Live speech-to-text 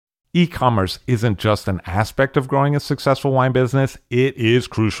E-commerce isn't just an aspect of growing a successful wine business, it is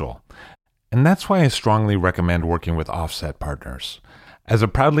crucial. And that's why I strongly recommend working with Offset Partners. As a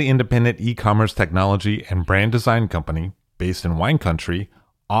proudly independent e-commerce technology and brand design company based in wine country,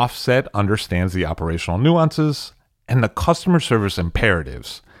 Offset understands the operational nuances and the customer service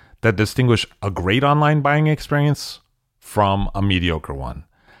imperatives that distinguish a great online buying experience from a mediocre one.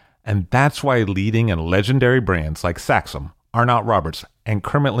 And that's why leading and legendary brands like Saxum, Arnott Roberts, and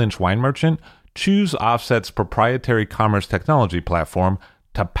Kermit Lynch Wine Merchant choose Offset's proprietary commerce technology platform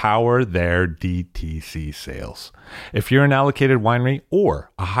to power their DTC sales. If you're an allocated winery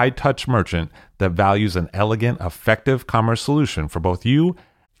or a high-touch merchant that values an elegant, effective commerce solution for both you,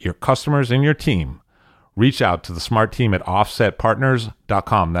 your customers, and your team, reach out to the smart team at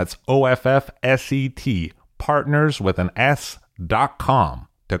offsetpartners.com. That's OFFSET, partners with an S.com,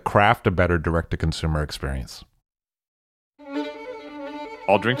 to craft a better direct-to-consumer experience.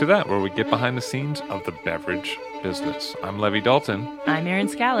 I'll drink to that, where we get behind the scenes of the beverage business. I'm Levi Dalton. I'm Erin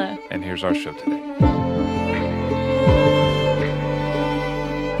Scala. And here's our show today.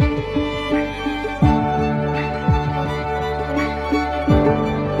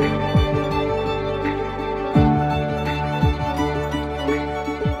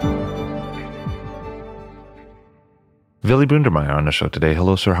 Willi Bründlmayer on the show today.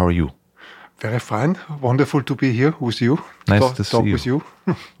 Hello, sir. How are you? Very fine. Wonderful to be here with you. Nice to see you. With you.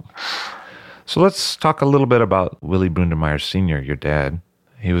 So let's talk a little bit about Willi Bründlmayer Sr., your dad.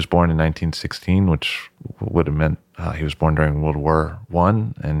 He was born in 1916, which would have meant he was born during World War I,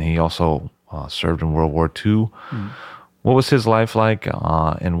 and he also served in World War II. What was his life like,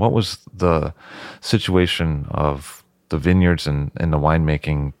 and what was the situation of the vineyards and the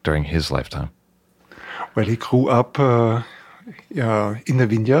winemaking during his lifetime? Well, he grew up in a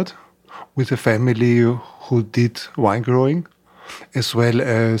vineyard with a family who did wine growing, as well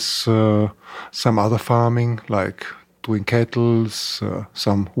as some other farming, like doing cattle,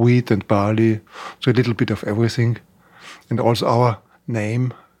 some wheat and barley, so a little bit of everything. And also our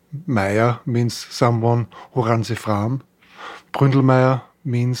name, Meyer, means someone who runs a farm. Bründlmayer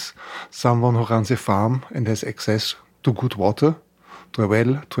means someone who runs a farm and has access to good water, to a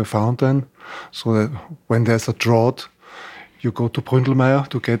well, to a fountain, so that when there's a drought, you go to Bründlmayer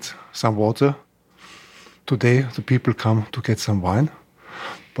to get some water. Today, the people come to get some wine,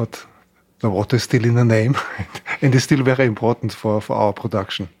 but the water is still in the name and is still very important for our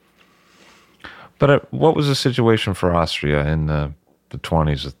production. But what was the situation for Austria in the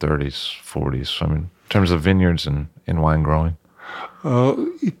 20s, the 30s, 40s? I mean, in terms of vineyards and wine growing?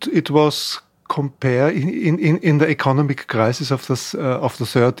 It was compared in the economic crisis of the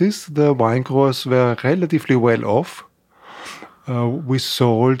 30s. The wine growers were relatively well off. We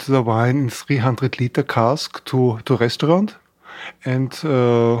sold the wine in 300-liter cask to restaurant, and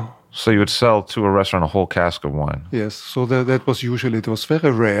so you would sell to a restaurant a whole cask of wine. Yes, so that was usually, it was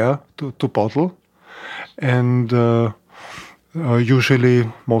very rare to bottle, and usually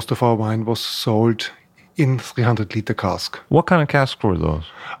most of our wine was sold in 300-liter cask. What kind of casks were those?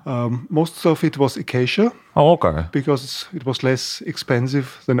 Most of it was acacia. Oh, okay. Because it was less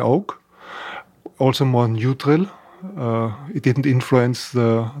expensive than oak. Also more neutral. It didn't influence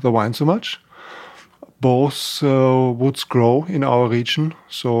the wine so much. Both woods grow in our region,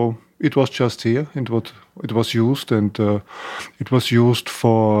 so it was just here, and it was used, and it was used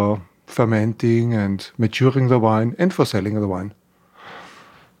for fermenting and maturing the wine and for selling the wine.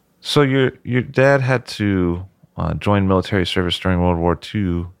 So your dad had to join military service during World War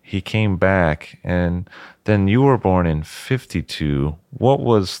II. He came back, and then you were born in 1952. What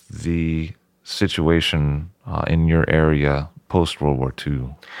was the situation in your area post-World War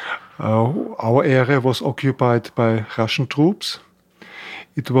II? Our area was occupied by Russian troops.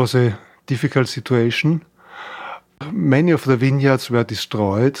 It was a difficult situation. Many of the vineyards were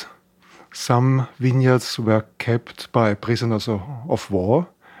destroyed. Some vineyards were kept by prisoners of war.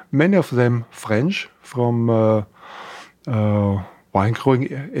 Many of them French from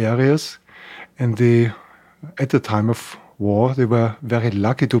wine-growing areas. And at the time of war, they were very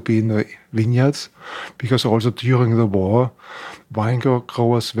lucky to be in the vineyards, because also during the war, wine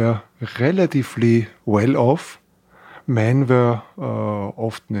growers were relatively well off. Men were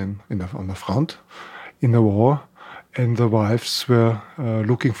often on the front in the war, and the wives were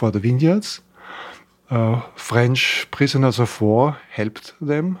looking for the vineyards. French prisoners of war helped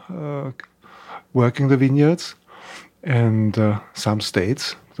them working the vineyards, and some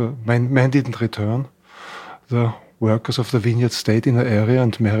states, the men didn't return. The workers of the vineyard stayed in the area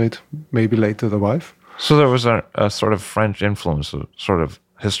and married maybe later the wife. So there was a sort of French influence, sort of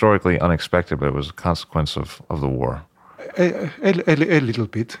historically unexpected, but it was a consequence of the war. A little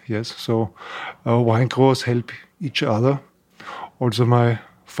bit, yes. So wine growers help each other. Also, my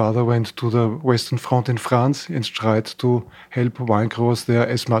father went to the Western Front in France and tried to help wine growers there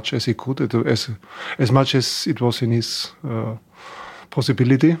as much as he could, as much as it was in his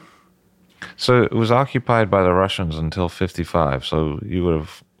possibility. So it was occupied by the Russians until 55. So you would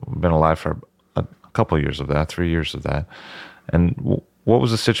have been alive for a couple of years of that, 3 years of that. And what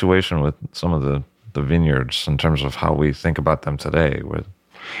was the situation with some of the vineyards in terms of how we think about them today?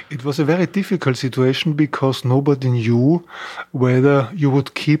 It was a very difficult situation because nobody knew whether you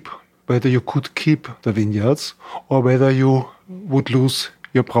could keep the vineyards or whether you would lose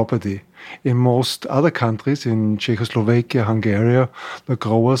your property. In most other countries, in Czechoslovakia, Hungary, the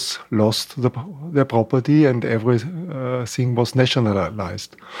growers lost their property and everything was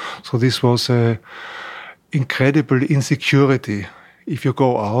nationalized. So this was an incredible insecurity. If you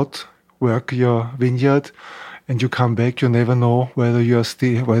go out, work your vineyard, and you come back, you never know whether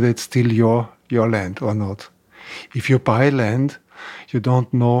it's still your land or not. If you buy land, you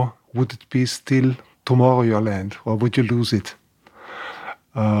don't know would it be still tomorrow your land or would you lose it.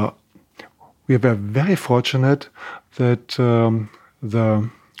 We were very fortunate that the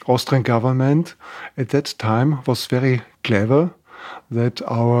Austrian government at that time was very clever, that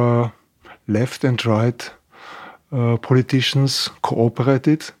our left and right politicians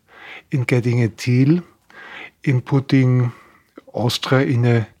cooperated in getting a deal, in putting Austria in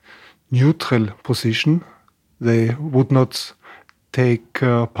a neutral position. They would not take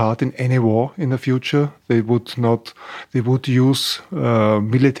part in any war in the future. They would use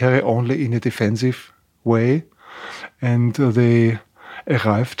military only in a defensive way. And they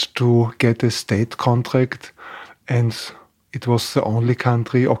arrived to get a state contract, and it was the only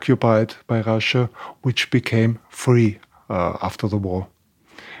country occupied by Russia which became free after the war.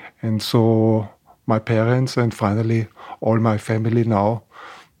 And so my parents and finally all my family now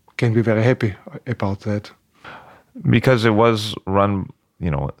can be very happy about that. Because it was run,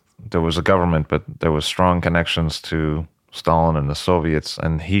 there was a government, but there was strong connections to Stalin and the Soviets,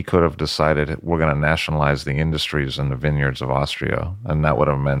 and he could have decided we're going to nationalize the industries and the vineyards of Austria, and that would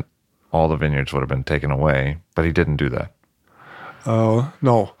have meant all the vineyards would have been taken away, but he didn't do that.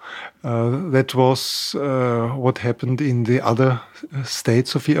 No, that was what happened in the other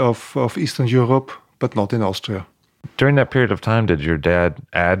states of Eastern Europe, but not in Austria. During that period of time, did your dad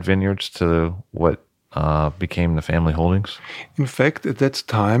add vineyards to what became the family holdings? In fact, at that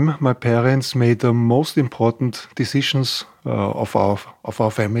time, my parents made the most important decisions of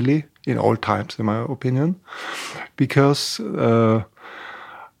our family in all times, in my opinion, because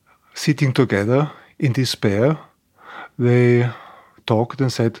sitting together in despair, they talked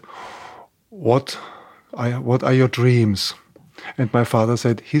and said, what are your dreams? And my father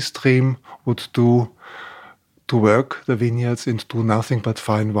said his dream would to work the vineyards and do nothing but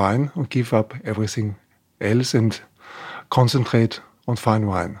fine wine and give up everything else and concentrate on fine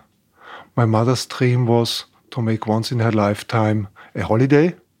wine. My mother's dream was to make once in her lifetime a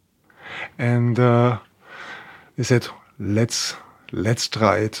holiday. And they said, let's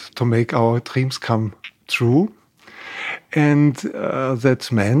try it to make our dreams come true. And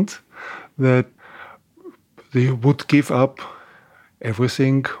that meant that they would give up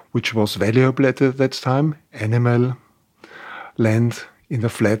everything which was valuable at that time, animal, land in the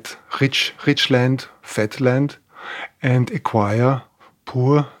flat, rich land, fat land, and acquire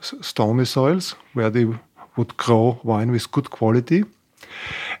poor stony soils where they would grow wine with good quality.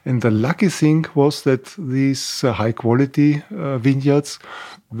 And the lucky thing was that these high quality vineyards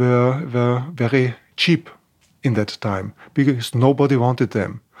were very cheap in that time because nobody wanted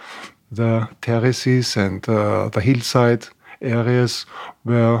them. The terraces and the hillside areas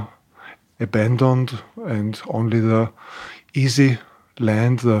were abandoned, and only the easy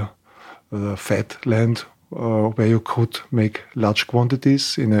land, the fat land, where you could make large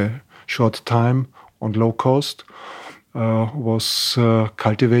quantities in a short time on low cost, was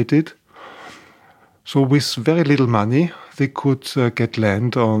cultivated. So with very little money, they could get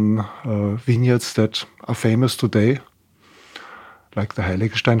land on vineyards that are famous today, like the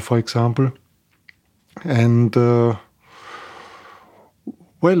Heiligenstein, for example. And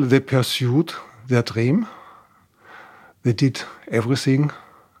they pursued their dream. They did everything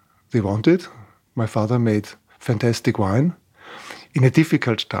they wanted. My father made fantastic wine in a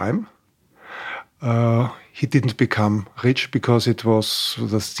difficult time. He didn't become rich because it was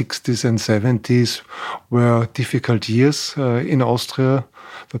the 60s and 70s were difficult years in Austria.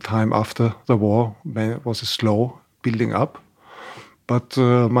 The time after the war was a slow building up. But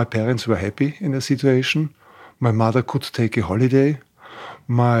my parents were happy in the situation. My mother could take a holiday.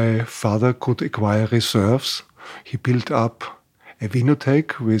 My father could acquire reserves he built up a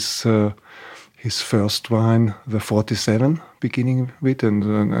vinotheque with his first wine, the 47, beginning with,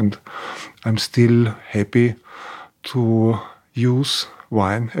 and I'm still happy to use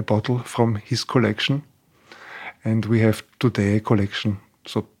wine, a bottle from his collection. And we have today a collection,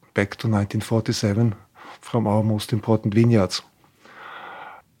 so back to 1947, from our most important vineyards.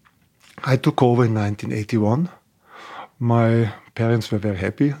 I took over in 1981. My parents were very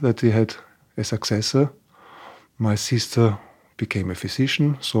happy that they had a successor. My sister became a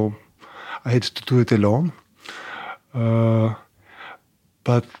physician, so I had to do it alone.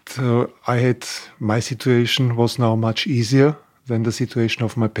 But my situation was now much easier than the situation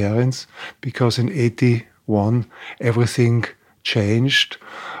of my parents, because in 81 everything changed.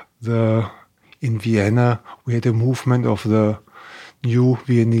 In Vienna we had a movement of the new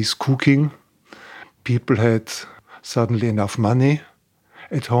Viennese cooking. People had suddenly enough money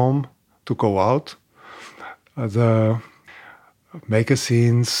at home to go out. The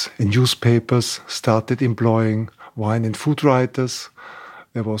magazines and newspapers started employing wine and food writers.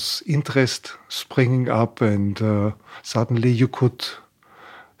 There was interest springing up, and suddenly you could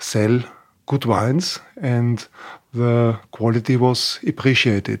sell good wines, and the quality was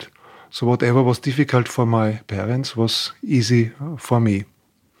appreciated. So whatever was difficult for my parents was easy for me.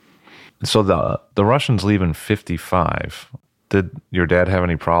 So the Russians leave in 55. Did your dad have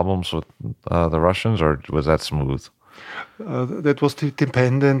any problems with the Russians, or was that smooth? That was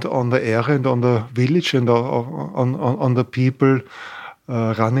dependent on the area and on the village and on the people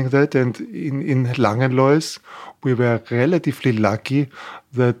running that. And in Langenlois, we were relatively lucky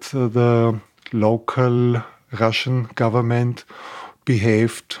that the local Russian government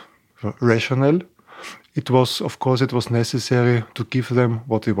behaved rational. It was necessary to give them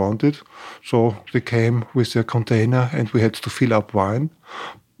what they wanted. So they came with their container and we had to fill up wine.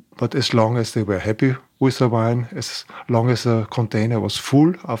 But as long as they were happy with the wine, as long as the container was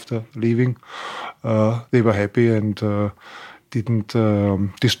full after leaving, they were happy and didn't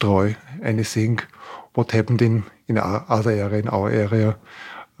destroy anything. What happened in our other area, in our area,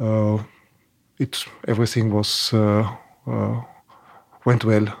 everything went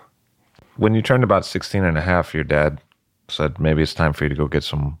well. When you turned about 16 and a half, your dad said, maybe it's time for you to go get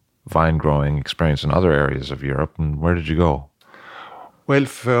some vine growing experience in other areas of Europe. And where did you go? Well,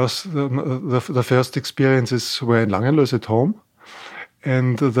 first, the first experiences were in Langenlois at home.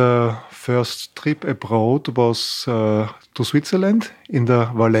 And the first trip abroad was to Switzerland, in the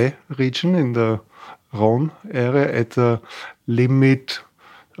Valais region, in the Rhone area, at the limit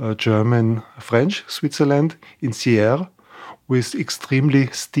German-French Switzerland, in Sierre, with extremely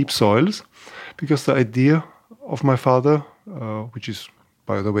steep soils. Because the idea of my father, which is,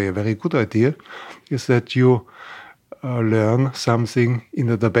 by the way, a very good idea, is that you learn something in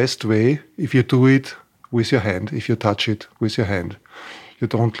the best way if you do it with your hand, if you touch it with your hand. You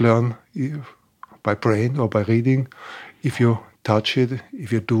don't learn by brain or by reading. If you touch it,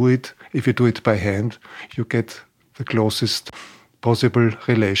 if you do it by hand, you get the closest possible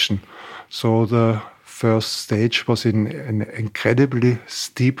relation. So the first stage was in an incredibly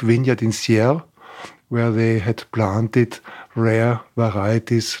steep vineyard in Sierre, where they had planted rare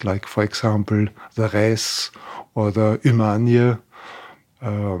varieties, like, for example, the Rès or the Humagne.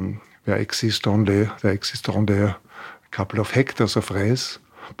 There exist only a couple of hectares of Rès,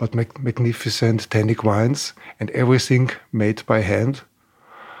 but magnificent tannic wines, and everything made by hand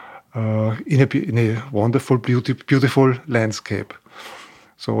in a wonderful, beautiful landscape.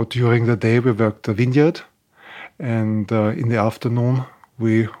 So during the day we worked the vineyard, and in the afternoon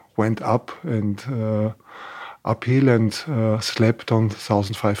we went up and uphill and slept on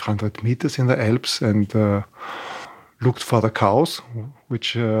 1,500 meters in the Alps and looked for the cows,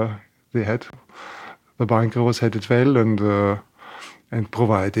 which they had. The wine growers had it well, and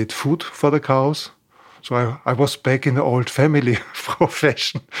provided food for the cows. So I was back in the old family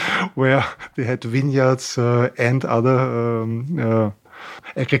profession, where they had vineyards and other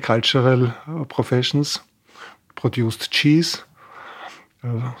agricultural professions, produced cheese.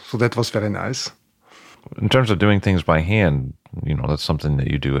 So that was very nice. In terms of doing things by hand, that's something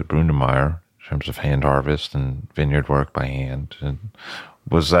that you do at Bründlmayer, in terms of hand harvest and vineyard work by hand. And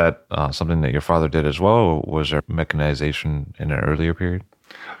was that something that your father did as well, or was there mechanization in an earlier period?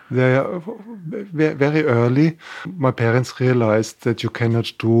 Very early, my parents realized that you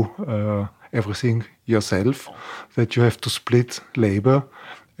cannot do everything yourself, that you have to split labor,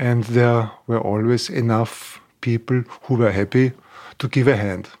 and there were always enough people who were happy to give a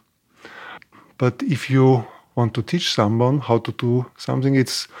hand. But if you want to teach someone how to do something,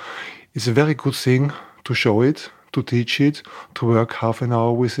 it's a very good thing to show it, to teach it, to work half an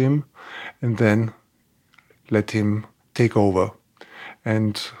hour with him, and then let him take over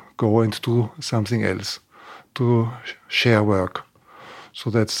and go and do something else, to share work. So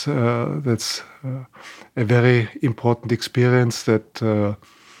that's a very important experience, that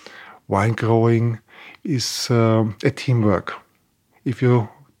wine growing is a teamwork. If you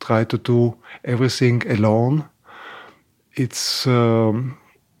try to do everything alone, it's at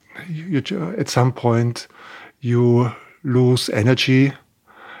some point you lose energy,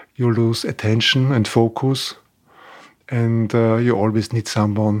 you lose attention and focus, and you always need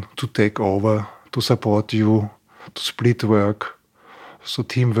someone to take over, to support you, to split work. So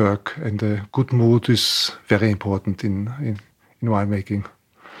teamwork and a good mood is very important in winemaking.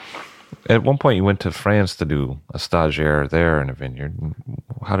 At one point, you went to France to do a stagiaire there in a vineyard.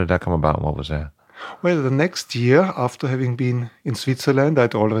 How did that come about? What was that? Well, the next year, after having been in Switzerland,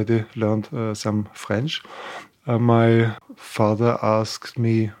 I'd already learned some French. My father asked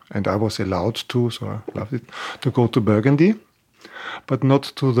me, and I was allowed to, so I loved it, to go to Burgundy, but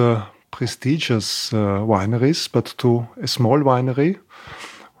not to the prestigious wineries, but to a small winery.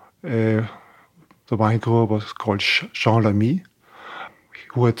 The wine grower was called Jean Lamy,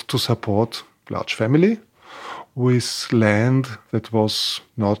 who had to support a large family with land that was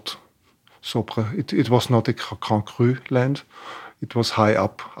not so. It was not a Grand Cru land. It was high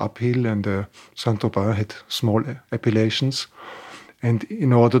uphill, and Saint-Aubin had small appellations. And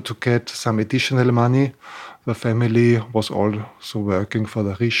in order to get some additional money, the family was also working for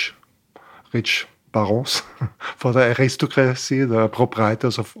the rich barons, for the aristocracy, the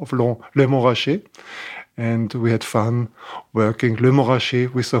proprietors of Le Montrachet. And we had fun working Le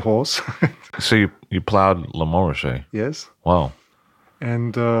Montrachet with the horse. So you plowed Le Montrachet? Yes. Wow.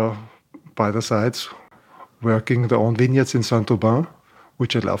 And by the sides, working the own vineyards in Saint-Aubin,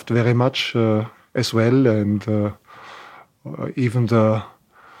 which I loved very much as well. And even the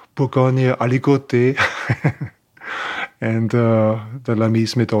Bourgogne Aligoté. And the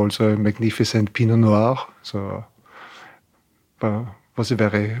Lamis made also a magnificent Pinot Noir. So was a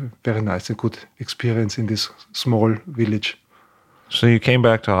very, very nice and good experience in this small village. So you came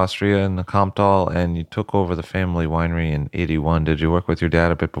back to Austria in the Kamptal and you took over the family winery in 1981. Did you work with your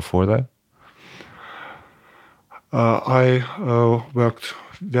dad a bit before that? I worked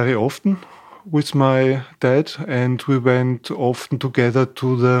very often with my dad, and we went often together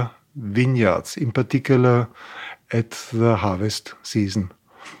to the vineyards, in particular at the harvest season.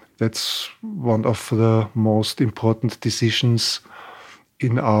 That's one of the most important decisions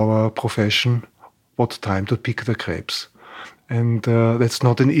in our profession, what time to pick the grapes. And that's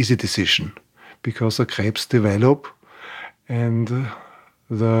not an easy decision, because the grapes develop and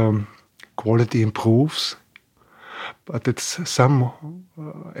the quality improves. But at some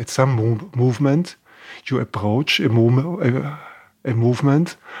movement, you approach a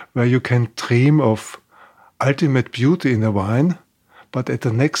movement where you can dream of ultimate beauty in a wine, but at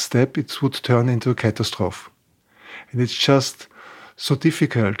the next step, it would turn into a catastrophe. And it's just so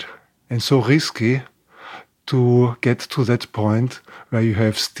difficult and so risky to get to that point where you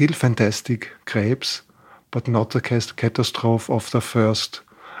have still fantastic grapes, but not the catastrophe of the first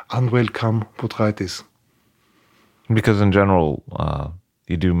unwelcome botrytis. Because in general,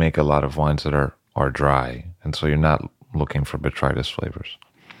 you do make a lot of wines that are dry, and so you're not looking for botrytis flavors.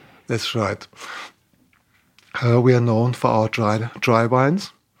 That's right. We are known for our dry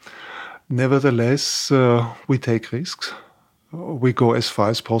wines. Nevertheless, we take risks. We go as far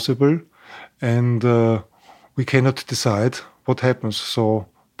as possible, and we cannot decide what happens. So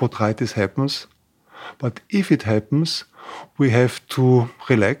botrytis happens. But if it happens, we have to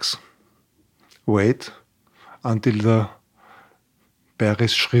relax, wait until the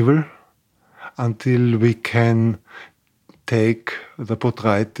berries shrivel, until we can take the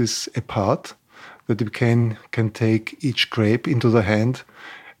botrytis apart, that we can take each grape into the hand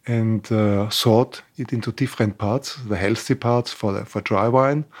and sort it into different parts, the healthy parts for dry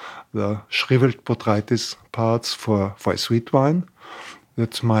wine, the shriveled botrytis parts for a sweet wine.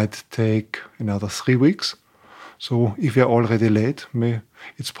 That might take another 3 weeks. So if we are already late,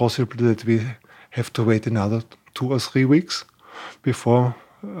 it's possible that we have to wait another 2 or 3 weeks before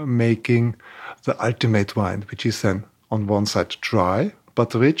making the ultimate wine, which is then on one side dry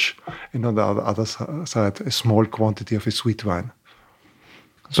but rich, and on the other side a small quantity of a sweet wine.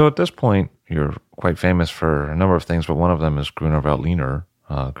 So at this point, you're quite famous for a number of things, but one of them is Gruner Veltliner,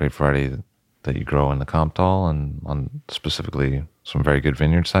 a great variety that you grow in the Kamptal and on specifically some very good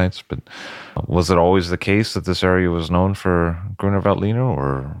vineyard sites. But was it always the case that this area was known for Gruner Veltliner,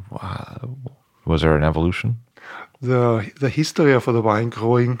 or was there an evolution? The history of the wine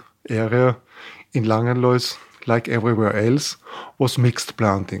growing area in Langenlois, like everywhere else, was mixed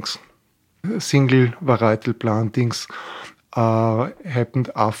plantings. single varietal plantings happened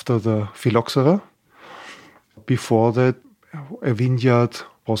after the phylloxera. Before that, a vineyard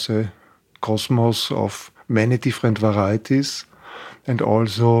was a cosmos of many different varieties and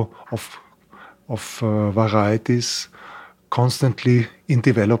also of varieties constantly in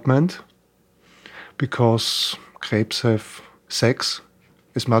development, because grapes have sex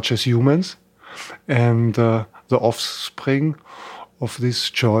as much as humans, and the offspring of this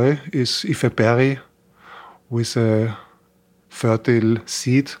joy is if a berry with a fertile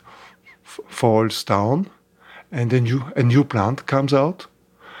seed falls down and a new plant comes out.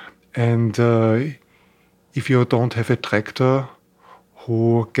 And if you don't have a tractor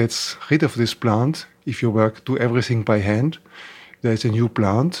who gets rid of this plant, if you do everything by hand, there's a new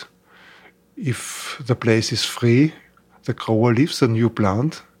plant. If the place is free, the grower leaves a new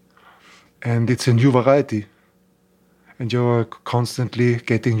plant, and it's a new variety. And you're constantly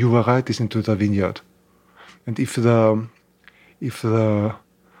getting new varieties into the vineyard. And if the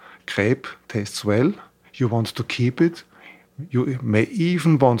grape tastes well, you want to keep it. You may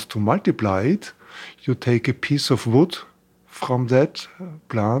even want to multiply it. You take a piece of wood from that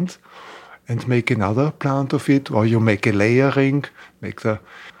plant and make another plant of it, or you make a layering. You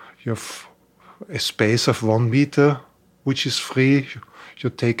have a space of 1 meter, which is free. You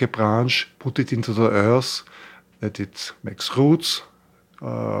take a branch, put it into the earth, that it makes roots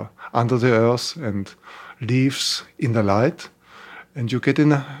under the earth and leaves in the light, and you get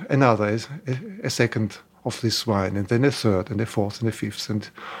a second of this wine, and then a third, and a fourth, and a fifth, and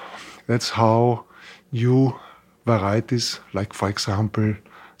that's how new varieties, like for example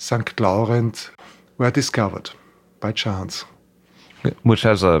St. Laurent, were discovered by chance. Which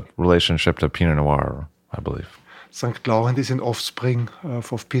has a relationship to Pinot Noir, I believe. St. Laurent is an offspring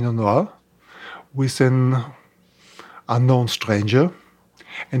of Pinot Noir with an unknown stranger,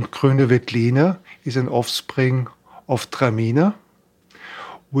 and Grüne Veltliner is an offspring of Traminer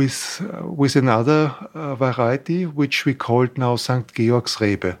with another variety which we called now St.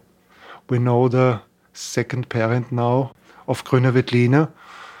 Georgsrebe. We know the second parent now of Grüne Veltliner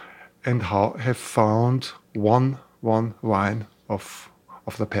and have found one wine of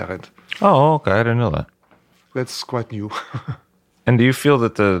the parent. Oh, okay. I didn't know that. That's quite new. And do you feel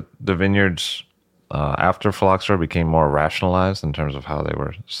that the vineyards after phylloxera became more rationalized in terms of how they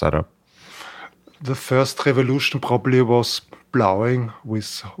were set up? The first revolution probably was plowing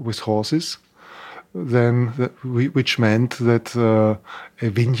with horses, which meant that a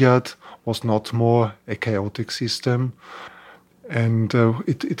vineyard was not more a chaotic system, and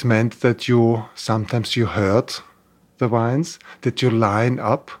it meant that sometimes you herd the vines, that you line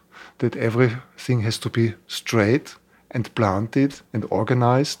up, that everything has to be straight and planted and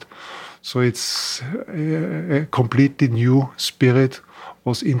organized. So it's a completely new spirit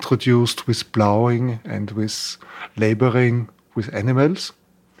was introduced with plowing and with laboring with animals,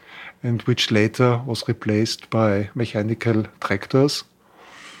 and which later was replaced by mechanical tractors.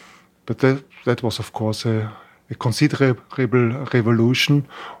 But that was, of course, a considerable revolution,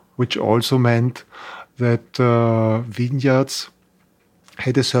 which also meant that vineyards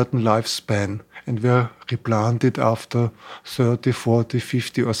had a certain lifespan and were replanted after 30, 40,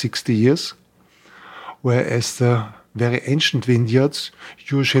 50 or 60 years, whereas the very ancient vineyards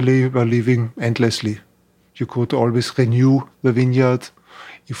usually were living endlessly. You could always renew the vineyard.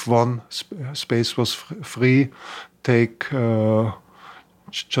 If one space was free,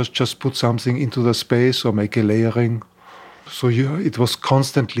 just put something into the space or make a layering. So it was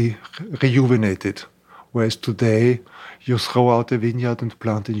constantly rejuvenated, whereas today you throw out a vineyard and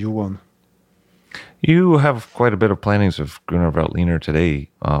plant a new one. You have quite a bit of plantings of Grüner Veltliner today.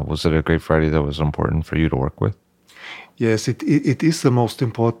 Was it a grape variety that was important for you to work with? Yes, it is the most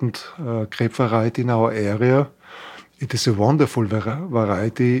important grape variety in our area. It is a wonderful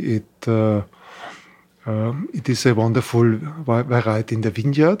variety. It is a wonderful variety in the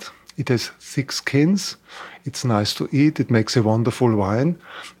vineyard. It has thick skins. It's nice to eat. It makes a wonderful wine.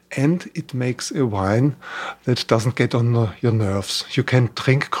 And it makes a wine that doesn't get on your nerves. You can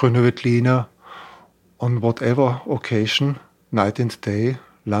drink Grüne Veltliner on whatever occasion, night and day,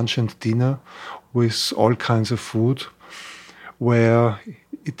 lunch and dinner, with all kinds of food. Where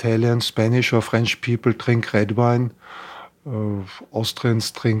Italian, Spanish or French people drink red wine,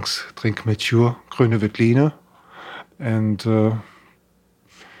 Austrians drink mature Grüne Veltliner. And the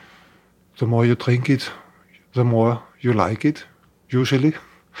more you drink it, the more you like it, usually.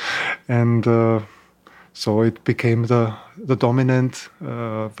 And so it became the dominant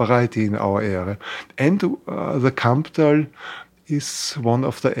variety in our area. And the Kamptal is one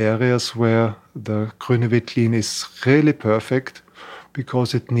of the areas where the Grüne Veltliner is really perfect,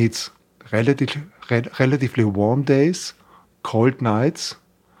 because it needs relatively warm days, cold nights,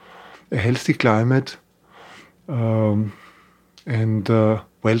 a healthy climate, and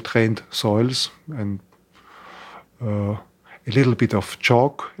well-trained soils, and a little bit of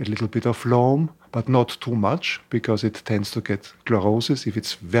chalk, a little bit of loam, but not too much because it tends to get chlorosis. If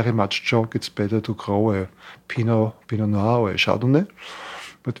it's very much chalk, it's better to grow a Pinot Noir or a Chardonnay.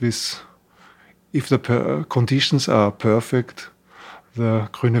 But if the conditions are perfect, the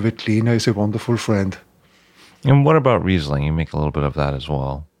Grüne Veltliner is a wonderful friend. And what about Riesling? You make a little bit of that as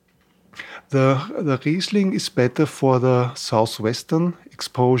well. The Riesling is better for the southwestern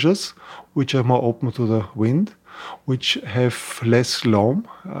exposures, which are more open to the wind, which have less loam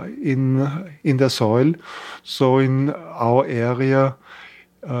in the soil. So in our area,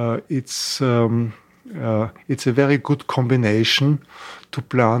 it's a very good combination to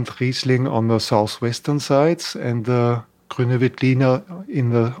plant Riesling on the southwestern sides and the Grüne Veltliner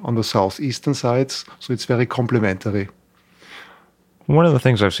on the southeastern sides. So it's very complementary. One of the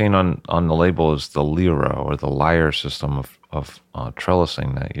things I've seen on the label is the Lyra or the lyre system of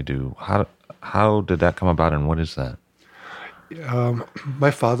trellising that you do. How did that come about, and what is that?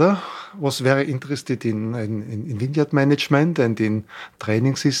 My father was very interested in vineyard management and in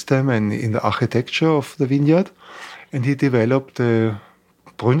training system and in the architecture of the vineyard, and he developed the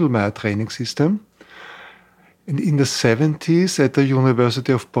Bründlmayer training system. And in the 70s at the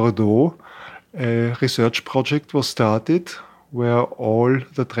University of Bordeaux, a research project was started where all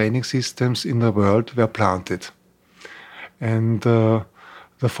the training systems in the world were planted. And the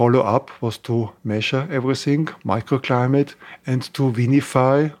follow-up was to measure everything, microclimate, and to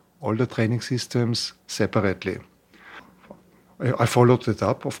vinify all the training systems separately. I followed it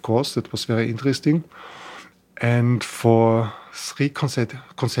up, of course. That was very interesting. And for 3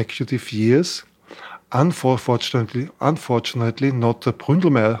 consecutive years, unfortunately, not the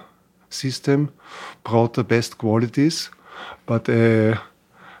Bründlmayer system brought the best qualities, but a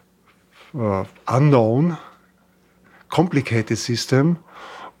unknown, complicated system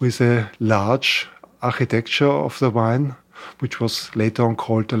with a large architecture of the wine, which was later on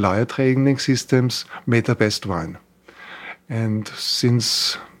called the lyre training systems, made the best wine. And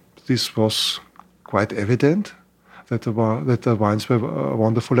since this was quite evident that the wines were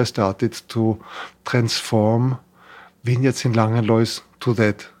wonderful, I started to transform vineyards in Langenlois to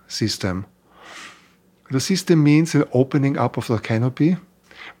that system. The system means an opening up of the canopy,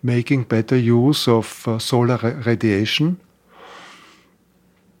 making better use of solar radiation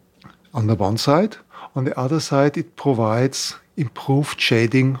on the one side. On the other side, it provides improved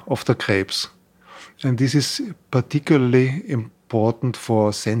shading of the grapes. And this is particularly important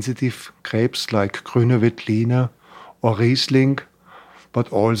for sensitive grapes like Grüne Veltliner or Riesling,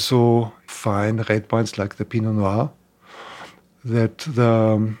 but also fine red wines like the Pinot Noir, that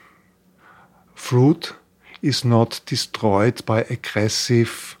the fruit is not destroyed by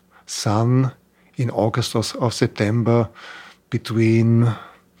aggressive sun in August or September between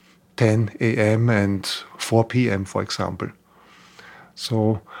 10 a.m. and 4 p.m., for example.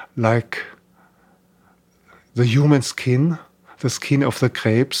 So, like the human skin, the skin of the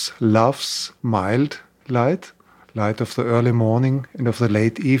grapes loves mild light of the early morning and of the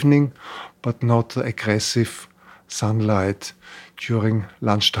late evening, but not the aggressive sunlight during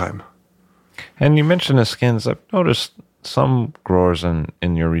lunchtime. And you mentioned the skins. I've noticed some growers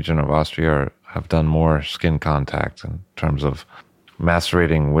in your region of Austria have done more skin contact in terms of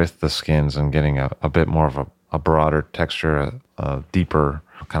macerating with the skins and getting a bit more of a broader texture, a deeper,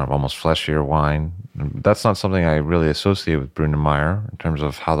 kind of almost fleshier wine. That's not something I really associate with Bründlmayer in terms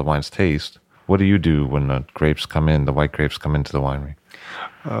of how the wines taste. What do you do when the grapes come in, the white grapes come into the winery?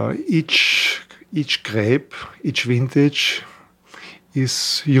 Each grape, each vintage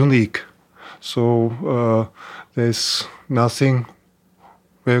is unique. So there's nothing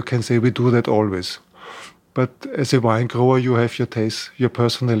where you can say we do that always. But as a wine grower, you have your taste, your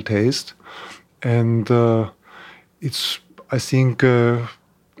personal taste, and it's, I think, a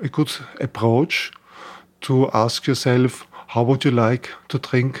good approach to ask yourself, how would you like to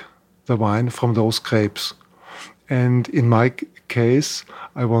drink the wine from those grapes? And in my case,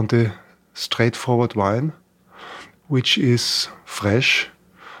 I want a straightforward wine, which is fresh,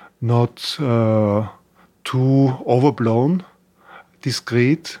 not too overblown,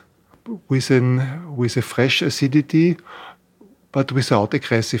 discreet, with a fresh acidity, but without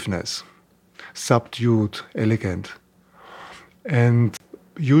aggressiveness, subdued, elegant. And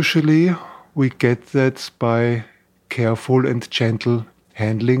usually we get that by careful and gentle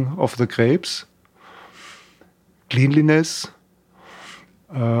handling of the grapes, cleanliness,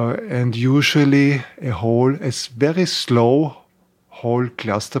 and usually a very slow whole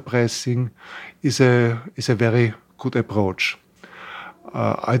cluster pressing is a very good approach.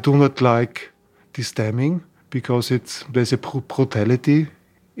 I do not like this damming because there's a brutality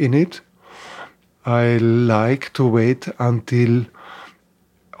in it. I like to wait until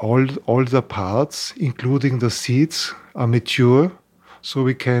all the parts, including the seeds, are mature, so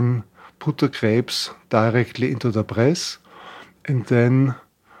we can put the grapes directly into the press and then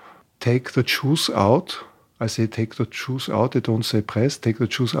take the juice out. I say take the juice out, I don't say press, take the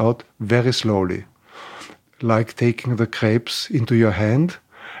juice out very slowly. Like taking the grapes into your hand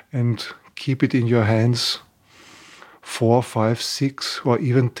and keep it in your hands 4, 5, 6, or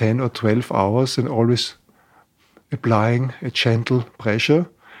even 10 or 12 hours and always applying a gentle pressure.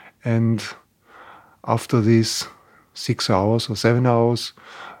 And after these 6 hours or 7 hours,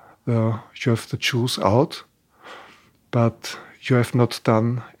 you have the juice out, but you have not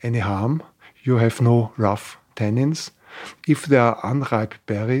done any harm. You have no rough tannins. If there are unripe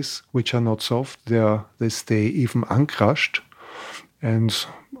berries, which are not soft, they stay even uncrushed. And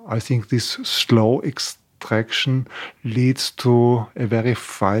I think this slow extraction leads to a very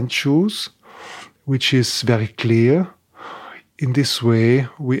fine juice, which is very clear. In this way,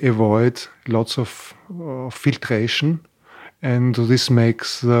 we avoid lots of filtration, and this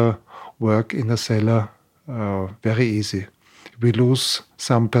makes the work in the cellar very easy. We lose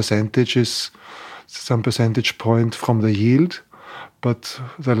some percentage point from the yield, but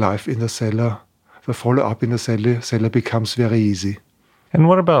the life in the cellar, the follow-up in the cellar becomes very easy. And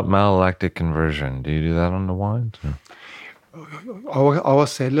what about malolactic conversion? Do you do that on the wines? Our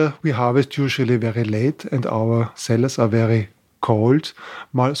cellar, we harvest usually very late, and our cellars are very cold,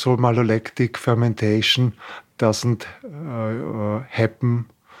 so malolactic fermentation doesn't happen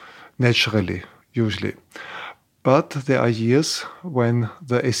naturally, usually. But there are years when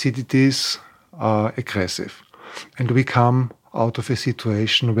the acidities are aggressive. And we come out of a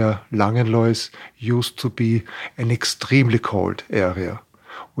situation where Langenlois used to be an extremely cold area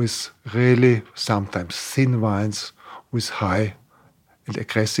with really sometimes thin wines with high and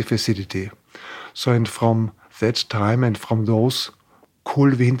aggressive acidity. So, and from that time and from those cool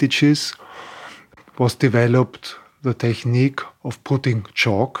vintages was developed the technique of putting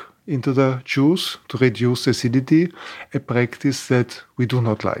chalk into the juice to reduce acidity, a practice that we do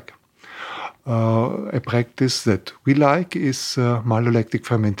not like. A practice that we like is malolactic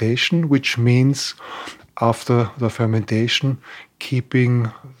fermentation, which means after the fermentation,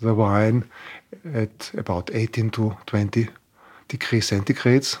 keeping the wine at about 18 to 20 degrees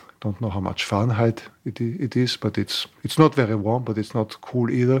centigrades. Don't know how much Fahrenheit it is, but it's not very warm, but it's not cool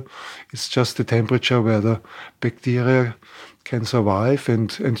either. It's just the temperature where the bacteria can survive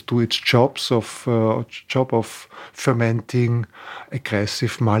and do its job of fermenting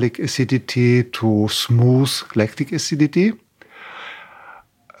aggressive malic acidity to smooth lactic acidity.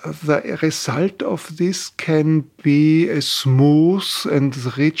 The result of this can be a smooth and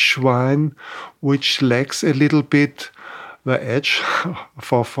rich wine which lacks a little bit the edge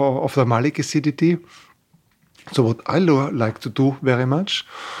of the malic acidity. So what I like to do very much,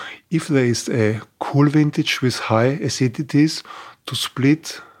 if there is a cool vintage with high acidities, to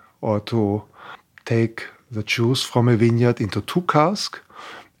split or to take the juice from a vineyard into 2 casks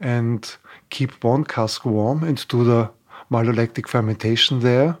and keep 1 cask warm and do the malolactic fermentation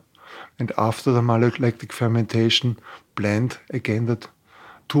there. And after the malolactic fermentation, blend again the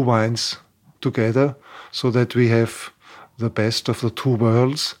 2 wines together so that we have the best of the 2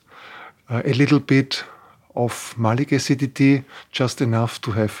 worlds, a little bit of malic acidity, just enough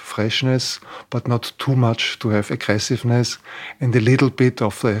to have freshness, but not too much to have aggressiveness, and a little bit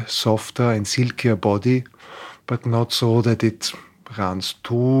of a softer and silkier body, but not so that it runs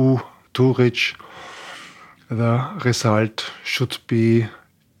too rich. The result should be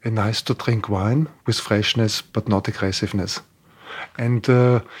a nice to drink wine with freshness, but not aggressiveness. And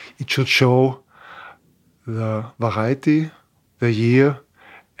it should show the variety, the year,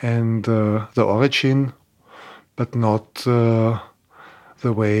 and the origin, but not the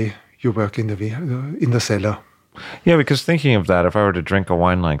way you work in the cellar. Yeah, because thinking of that, if I were to drink a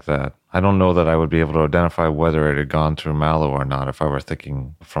wine like that, I don't know that I would be able to identify whether it had gone through Malo or not if I were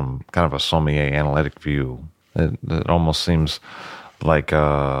thinking from kind of a sommelier analytic view. It almost seems like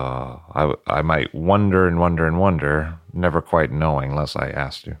I might wonder and wonder and wonder, never quite knowing unless I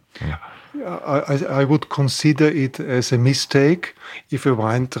asked you. Yeah. I would consider it as a mistake if a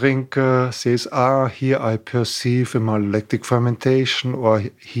wine drinker says, here I perceive a malolactic fermentation, or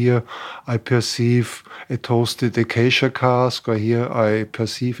here I perceive a toasted acacia cask, or here I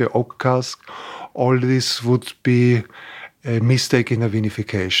perceive an oak cask. All this would be a mistake in a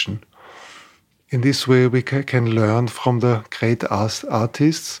vinification. In this way, we can learn from the great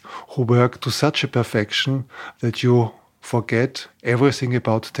artists who work to such a perfection that you forget everything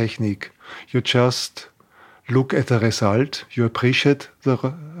about technique. You just look at the result, you appreciate the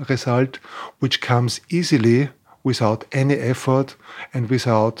result, which comes easily without any effort and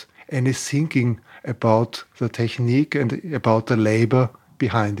without any thinking about the technique and about the labor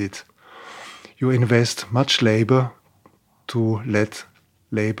behind it. You invest much labor to let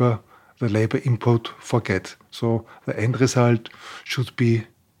the labor input forget. So the end result should be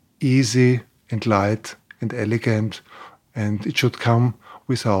easy and light and elegant, and it should come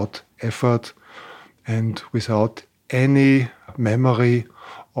without effort and without any memory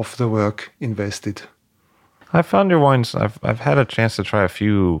of the work invested. I found your wines. I've had a chance to try a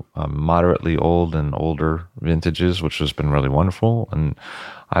few moderately old and older vintages, which has been really wonderful. And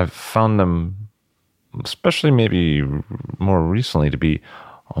I've found them, especially maybe more recently, to be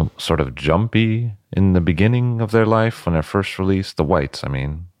sort of jumpy in the beginning of their life when they're first released. The whites, I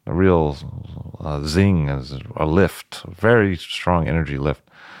mean, a real zing, as a lift, very strong energy lift.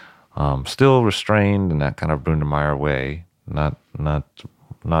 Still restrained in that kind of Bründlmayer way, not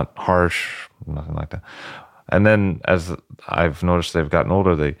harsh, nothing like that. And then as I've noticed they've gotten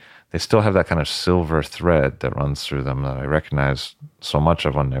older, they still have that kind of silver thread that runs through them that I recognized so much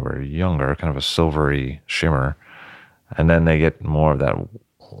of when they were younger, kind of a silvery shimmer. And then they get more of that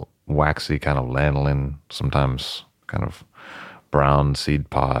waxy kind of lanolin, sometimes kind of brown seed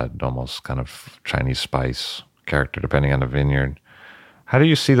pod, almost kind of Chinese spice character, depending on the vineyard. How do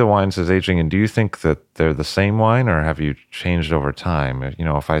you see the wines as aging, and do you think that they're the same wine, or have you changed over time? You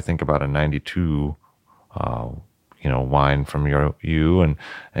know, if I think about a 92, wine from you, and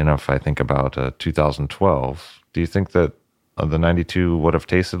if I think about 2012, do you think that the 92 would have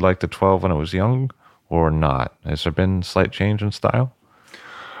tasted like the 12 when it was young, or not? Has there been slight change in style?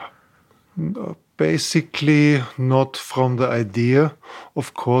 Basically, not from the idea.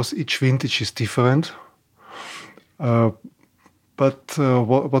 Of course, each vintage is different. But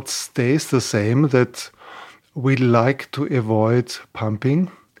what stays the same, that we like to avoid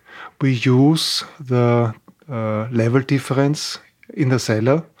pumping. We use the level difference in the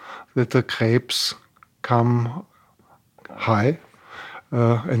cellar, that the grapes come high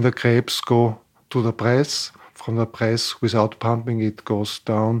and the grapes go to the press. From the press, without pumping, it goes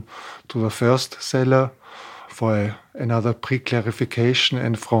down to the first cellar for another pre-clarification,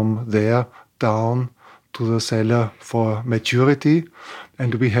 and from there down to the cellar for maturity.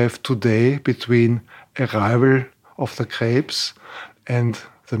 And we have today, between arrival of the grapes and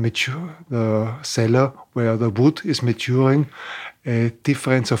the cellar where the wood is maturing, a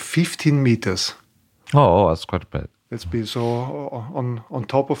difference of 15 meters. Oh, that's quite a bit. Let's be so on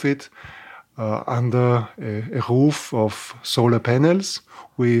top of it, under a roof of solar panels,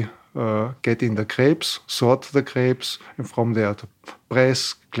 we get in the grapes, sort the grapes, and from there to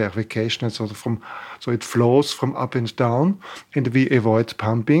press, clarification, and so it flows from up and down, and we avoid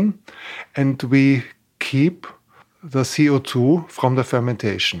pumping, and we keep the CO2 from the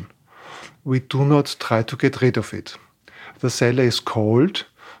fermentation. We do not try to get rid of it. The cellar is cold,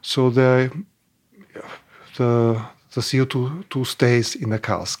 so the CO2 stays in the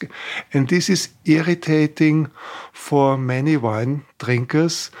cask. And this is irritating for many wine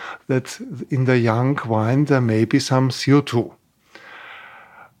drinkers, that in the young wine there may be some CO2.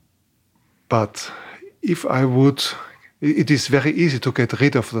 But if I would, it is very easy to get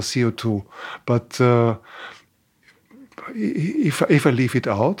rid of the CO2, but if I leave it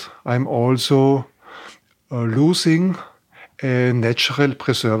out, I'm also losing a natural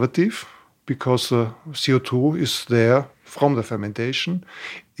preservative, because the CO2 is there from the fermentation.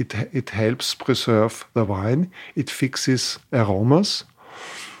 It helps preserve the wine. It fixes aromas.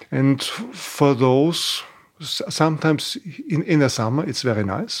 And for those, sometimes in the summer, it's very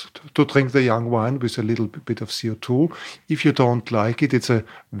nice to drink the young wine with a little bit of CO2. If you don't like it, it's a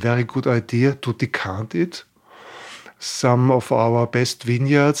very good idea to decant it. Some of our best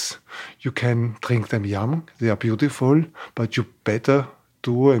vineyards, you can drink them young. They are beautiful, but you better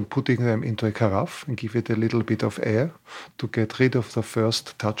do and putting them into a carafe and give it a little bit of air to get rid of the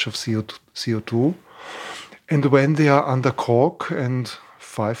first touch of CO2. And when they are under cork and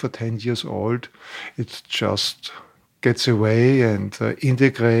 5 or 10 years old, it just gets away and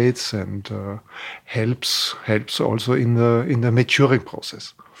integrates and helps also in the maturing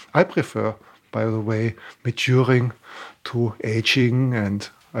process. I prefer, by the way, maturing to aging, and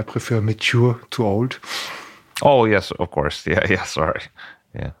I prefer mature to old. Oh, yes, of course. Yeah, sorry.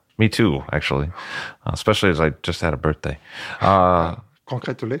 Yeah, me too, actually. Especially as I just had a birthday.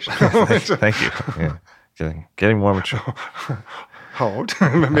 Congratulations. Thank you. Yeah, getting more mature. How old?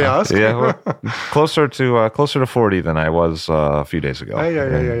 May I ask? Yeah, well, closer to 40 than I was a few days ago.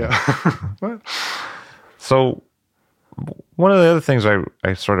 Yeah. Well, So one of the other things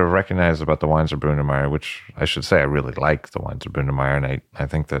I sort of recognize about the wines of Bründlmayer, which I should say I really like the wines of Bründlmayer, and I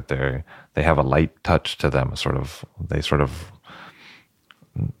think that they have a light touch to them. They sort of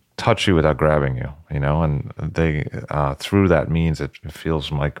touch you without grabbing you, and they through that means it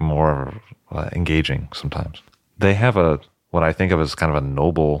feels like more engaging sometimes. They have what I think of as kind of a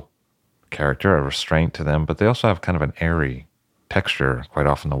noble character, a restraint to them, but they also have kind of an airy texture, quite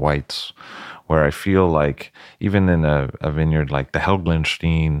often the whites, where I feel like even in a vineyard like the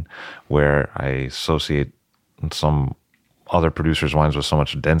Helglenstein, where I associate some other producers' wines with so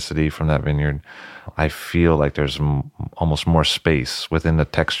much density from that vineyard, I feel like there's almost more space within the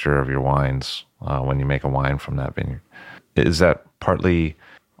texture of your wines when you make a wine from that vineyard. Is that partly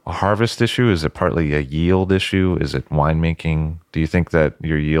a harvest issue? Is it partly a yield issue? Is it winemaking? Do you think that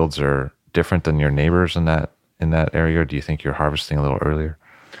your yields are different than your neighbors in that area? Or do you think you're harvesting a little earlier?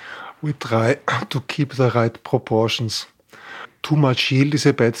 we try to keep the right proportions. Too much yield is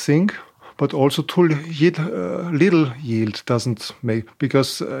a bad thing, but also too little yield doesn't make,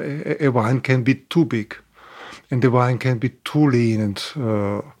 because a wine can be too big and the wine can be too lean and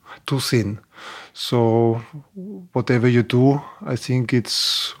too thin. So whatever you do, I think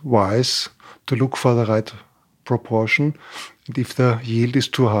it's wise to look for the right proportion. And if the yield is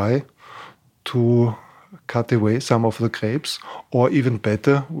too high, to cut away some of the grapes, or even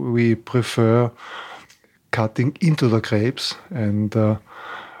better, we prefer cutting into the grapes. And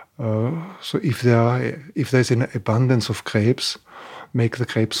so if there's an abundance of grapes, make the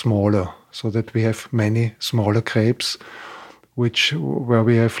grapes smaller, so that we have many smaller grapes, where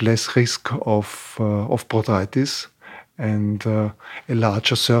we have less risk of botrytis and a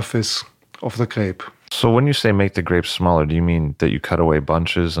larger surface of the grape. So when you say make the grapes smaller, do you mean that you cut away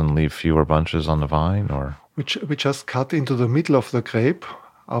bunches and leave fewer bunches on the vine, or? We just cut into the middle of the grape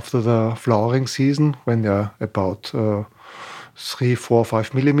after the flowering season, when they're about 3, 4,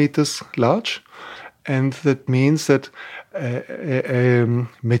 5 millimeters large. And that means that a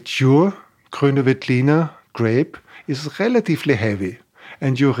mature Grüne Veltliner grape is relatively heavy,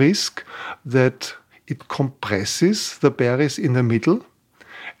 and you risk that it compresses the berries in the middle,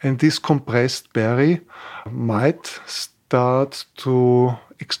 and this compressed berry might start to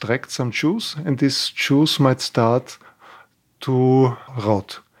extract some juice, and this juice might start to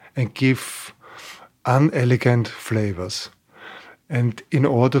rot and give unelegant flavors. And in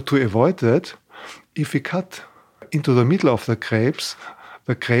order to avoid that, if we cut into the middle of the grapes,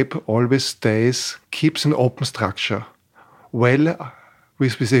 the grape always keeps an open structure,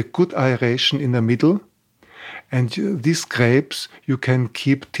 with a good aeration in the middle. And these grapes you can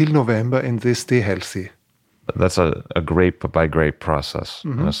keep till November and they stay healthy. That's a grape by grape process,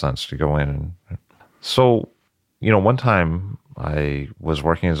 in a sense, to go in. And so, one time I was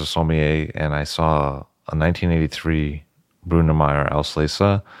working as a sommelier and I saw a 1983 Bründlmayer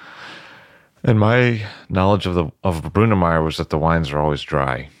Auslese. And my knowledge of Bründlmayer was that the wines are always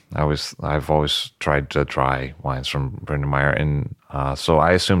dry. I've always tried to dry wines from Bründlmayer, and so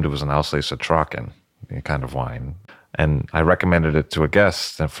I assumed it was an Auslese Trocken kind of wine. And I recommended it to a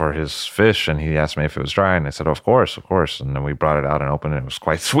guest for his fish, and he asked me if it was dry, and I said, "Of course." And then we brought it out and opened it. It was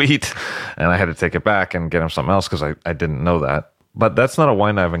quite sweet, and I had to take it back and get him something else because I didn't know that. But that's not a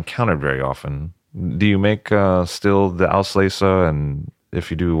wine I've encountered very often. Do you make still the Auslese? And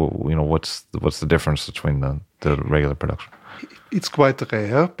if you do, what's the difference between the regular production? It's quite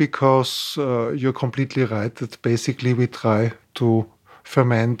rare, because you're completely right that basically we try to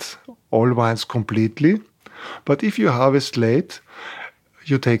ferment all wines completely. But if you harvest late,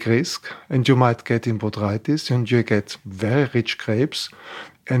 you take risk, and you might get botrytis, and you get very rich grapes.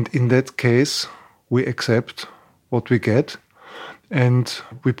 And in that case, we accept what we get, and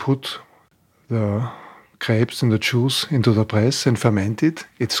we put the grapes and the juice into the press and ferment it.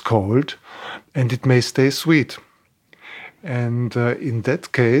 It's cold, and it may stay sweet. And in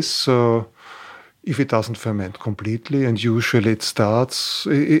that case, if it doesn't ferment completely, and usually it starts,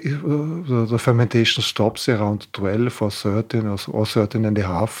 the fermentation stops around 12 or 13 or 13 and a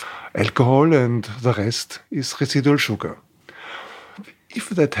half alcohol, and the rest is residual sugar. If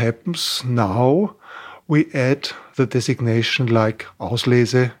that happens now, we add the designation like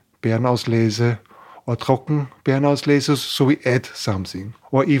Auslese, Beerenauslese, or Trocken Beerenauslese, so we add something.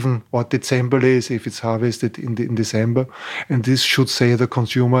 Or Dezemberlese if it's harvested in December. And this should say the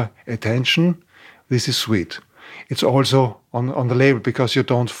consumer, attention, this is sweet. It's also on the label, because you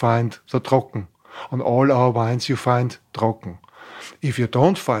don't find the Trocken. On all our wines you find Trocken. If you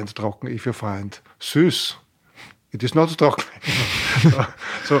don't find Trocken, if you find Süß, It is not trocken.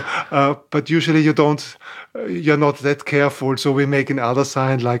 But usually you're not that careful. So we make another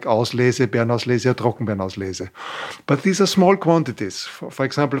sign like Auslese, Bernauslese, or Trockenbernauslese. But these are small quantities. For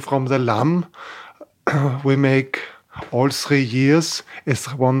example, from the Lamm, we make all 3 years as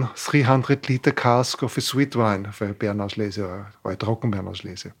one 300-liter cask of a sweet wine for a Bernauslese or a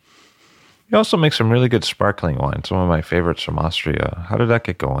Trockenbernauslese. You also make some really good sparkling wine, some of my favorites from Austria. How did that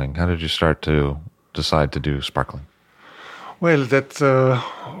get going? How did you start to decide to do sparkling? Well, that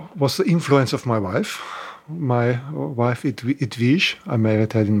was the influence of my wife. My wife, Edwige, I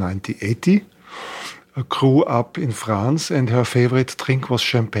married her in 1980, grew up in France, and her favorite drink was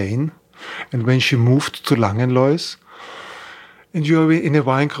champagne. And when she moved to Langenlois, and you are in a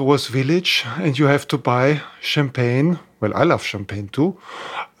wine growers village, and you have to buy champagne. Well, I love champagne too,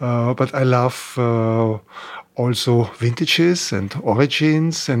 but I love also vintages and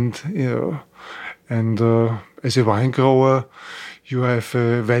origins, and as a wine grower, you have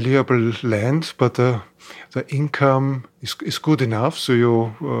a valuable land, but the income is good enough, so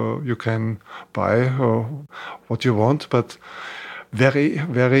you can buy what you want, but very,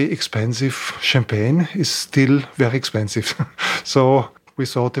 very expensive champagne is still very expensive. So we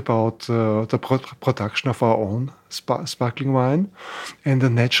thought about the production of our own sparkling wine, and the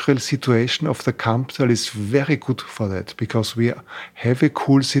natural situation of the Kamptal is very good for that, because we have a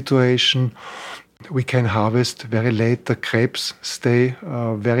cool situation. We can harvest very late. The grapes stay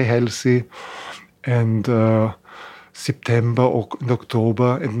very healthy, and September,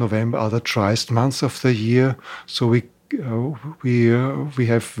 October, and November are the driest months of the year. So we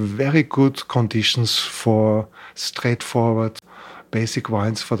have very good conditions for straightforward basic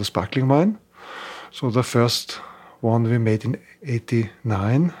wines for the sparkling wine. So the first one we made in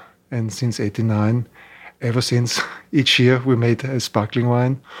 89, and since 89, ever since, each year we made a sparkling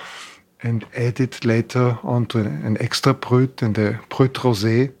wine and added later on to an extra brut and a brut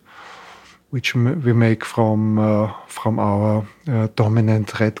rosé, which we make from our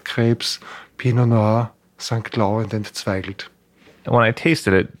dominant red grapes, Pinot Noir, St. Laurent, and Zweigelt. When I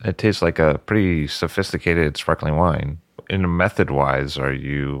tasted it, it tastes like a pretty sophisticated sparkling wine. In method-wise,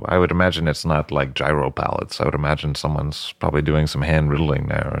 I would imagine it's not like gyro palettes. I would imagine someone's probably doing some hand riddling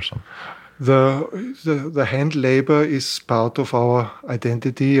there or something. The hand labor is part of our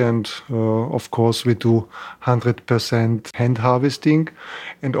identity, and of course we do 100% hand harvesting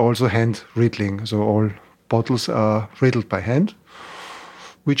and also hand riddling. So all bottles are riddled by hand,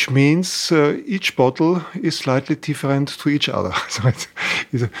 which means each bottle is slightly different to each other.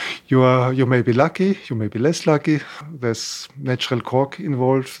 So you may be lucky, you may be less lucky. There's natural cork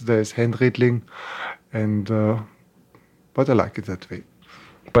involved, there's hand riddling, but I like it that way.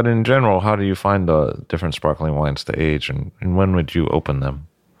 But in general, how do you find the different sparkling wines to age, and when would you open them?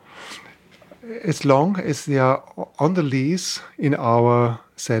 As long as they are on the lees in our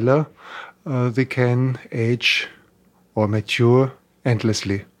cellar, they can age or mature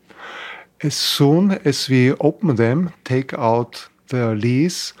endlessly. As soon as we open them, take out the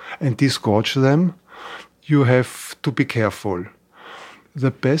lees and disgorge them, you have to be careful.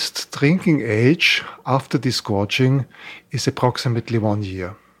 The best drinking age after disgorging is approximately 1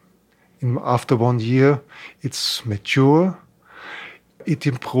 year. After 1 year, it's mature. It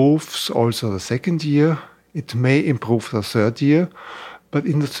improves also the second year. It may improve the third year. But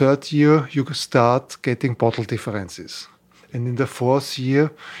in the third year, you start getting bottle differences. And in the fourth year,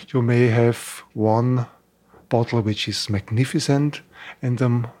 you may have one bottle which is magnificent, and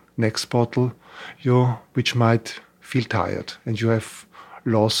the next bottle which might feel tired, and you have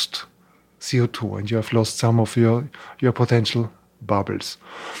lost CO2, and you have lost some of your potential bubbles.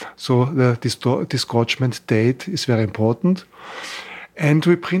 So the disgorgement date is very important. And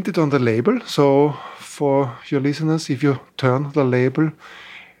we print it on the label. So for your listeners, if you turn the label,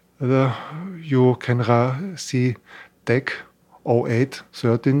 you can see DEC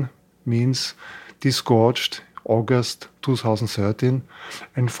 0813 means disgorged August 2013.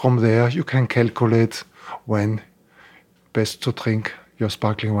 And from there, you can calculate when best to drink your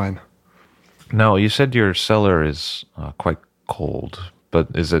sparkling wine. Now, you said your cellar is quite cold, but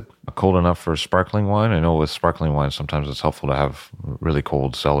is it cold enough for sparkling wine? I know with sparkling wine, sometimes it's helpful to have really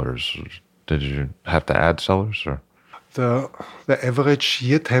cold cellars. Did you have to add cellars? Or? The average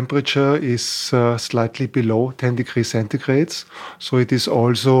year temperature is slightly below 10 degrees centigrades. So it is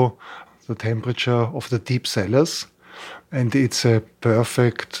also the temperature of the deep cellars. And it's a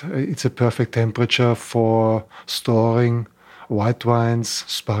perfect temperature for storing white wines,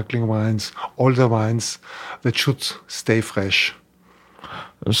 sparkling wines, all the wines that should stay fresh.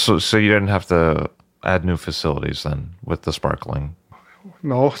 So you didn't have to add new facilities then with the sparkling?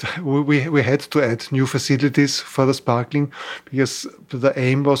 no, we had to add new facilities for the sparkling because the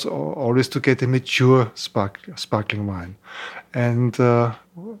aim was always to get a mature sparkling wine. And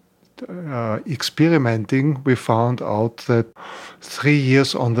experimenting, we found out that 3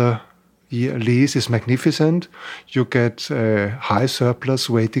 years on the lease is magnificent. You get a high surplus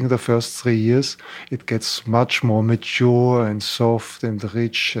waiting the first 3 years. It gets much more mature and soft and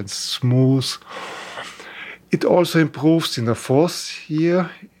rich and smooth. It also improves in the 4th year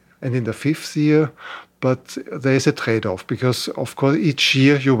and in the 5th year, but there is a trade-off because, of course, each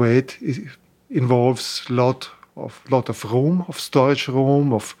year you wait involves lot of room, of storage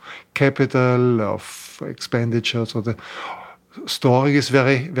room, of capital, of expenditure. So the storing is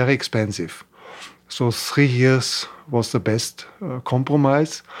very, very expensive. So 3 years was the best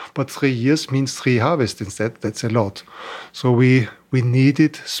compromise, but 3 years means 3 harvests instead. That's a lot. So we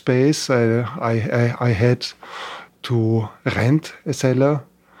needed space. I had to rent a cellar.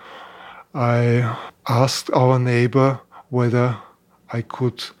 I asked our neighbor whether I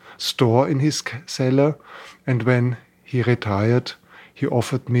could store in his cellar, and when he retired, he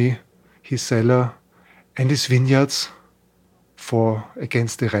offered me his cellar and his vineyards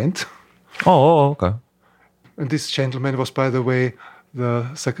against the rent. Oh, okay. And this gentleman was, by the way, the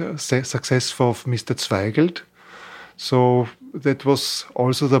successor of Mr. Zweigelt. So that was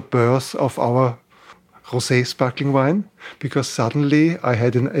also the birth of our rosé sparkling wine, because suddenly I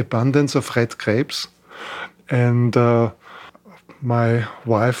had an abundance of red grapes, and my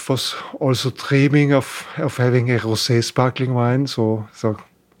wife was also dreaming of having a rosé sparkling wine. So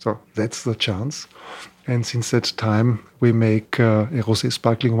that's the chance. And since that time, we make a rosé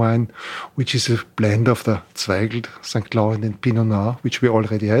sparkling wine, which is a blend of the Zweigelt, St. Laurent, and Pinot Noir, which we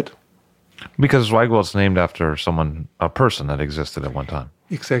already had. Because Zweigelt named after a person that existed at one time.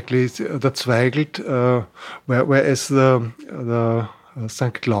 Exactly, the Zweigelt, whereas the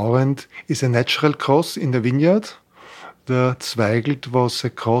St. Laurent is a natural cross in the vineyard. The Zweigelt was a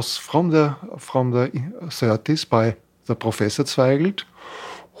cross from the 30s by the Professor Zweigelt,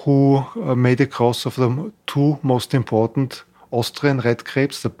 who made a cross of the 2 most important Austrian red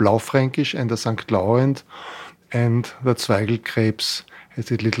grapes, the Blaufränkisch and the St. Laurent, and the Zweigelt grapes has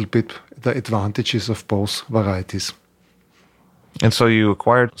a little bit the advantages of both varieties. And so you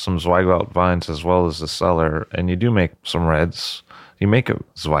acquired some Zweigelt vines as well as the cellar, and you do make some reds. You make a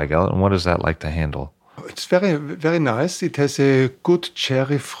Zweigelt, and what is that like to handle? It's very, very nice. It has a good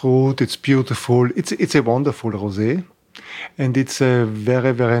cherry fruit. It's beautiful. It's a wonderful rosé. And it's a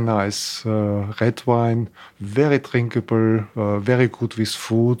very, very nice red wine, very drinkable, very good with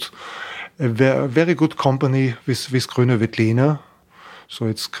food, a very good company with Grüner Veltliner. So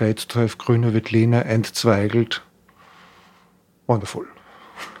it's great to have Grüner Veltliner and Zweigelt. Wonderful.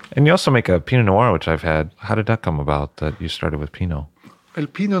 And you also make a Pinot Noir, which I've had. How did that come about, that you started with Pinot? Well,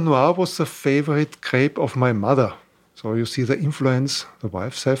 Pinot Noir was the favorite grape of my mother. So you see the influence the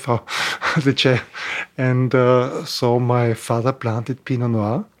wives have, and so my father planted Pinot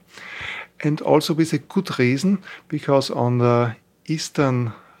Noir, and also with a good reason, because on the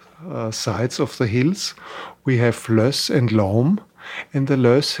eastern sides of the hills we have Löss and Loam, and the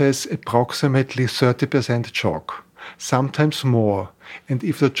Löss has approximately 30% chalk, sometimes more. And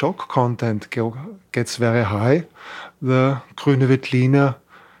if the chalk content gets very high, the Grüne Veltliner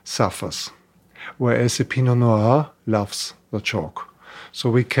suffers, whereas a Pinot Noir loves the chalk. So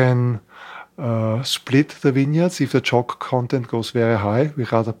we can split the vineyards. If the chalk content goes very high, we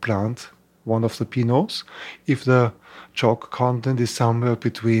rather plant one of the Pinots. If the chalk content is somewhere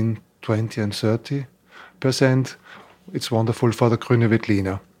between 20 and 30%, it's wonderful for the Grüne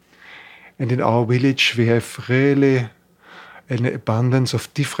Veltliner. And in our village, we have really an abundance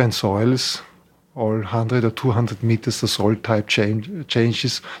of different soils. All 100 or 200 meters, the soil type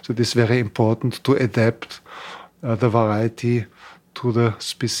changes. So it is very important to adapt the variety to the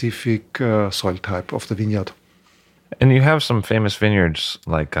specific soil type of the vineyard. And you have some famous vineyards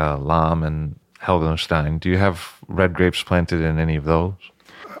like Lahm and Helgenstein. Do you have red grapes planted in any of those?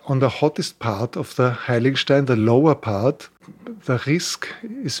 On the hottest part of the Heiligenstein, the lower part, the risk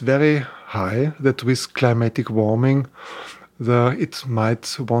is very high that with climatic warming, it might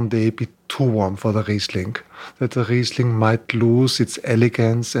one day be too warm for the Riesling, that the Riesling might lose its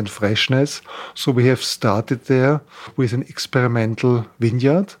elegance and freshness. So we have started there with an experimental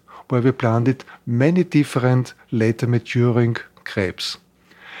vineyard where we planted many different later maturing grapes.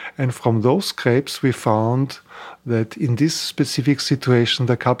 And from those grapes, we found that in this specific situation,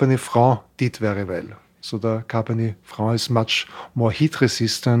 the Cabernet Franc did very well. So the Cabernet Franc is much more heat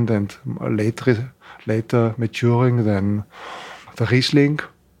resistant and later maturing than the Riesling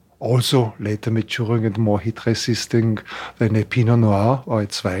also later maturing and more heat resisting than a Pinot Noir or a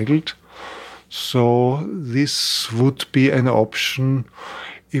Zweigelt. So this would be an option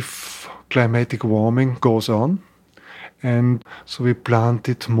if climatic warming goes on. And so we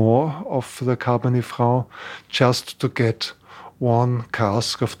planted more of the Cabernet Franc just to get one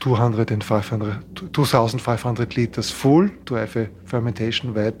cask of 2,500 liters full to have a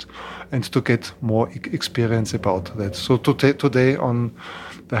fermentation vat and to get more experience about that. So today on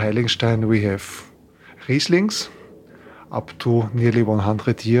the Heiligenstein we have Rieslings up to nearly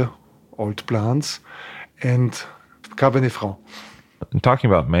 100-year-old plants and Cabernet Franc. And talking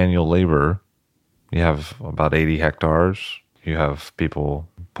about manual labor, you have about 80 hectares. You have people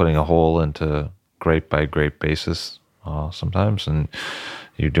putting a hole into grape by grape basis sometimes, and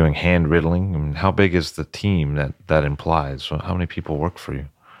you're doing hand riddling. I mean, how big is the team that implies? So how many people work for you?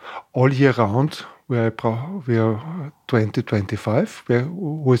 All year round, we are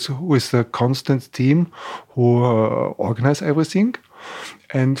 20-25 with a constant team who organize everything.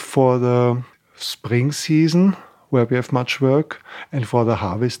 And for the spring season, where we have much work, and for the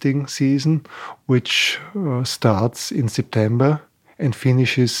harvesting season, which starts in September and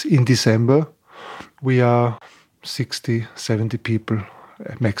finishes in December, we are 60, 70 people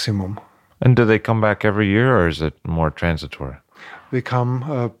maximum. And do they come back every year, or is it more transitory? They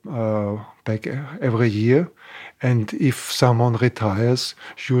come back every year, and if someone retires,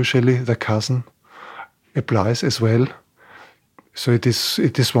 usually the cousin applies as well. So it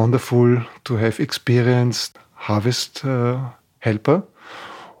is wonderful to have experienced harvest helper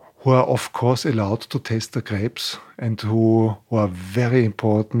who are of course allowed to taste the grapes and who are very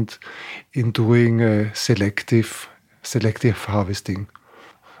important in doing selective harvesting.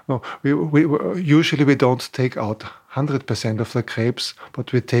 No, we usually we don't take out 100% of the grapes,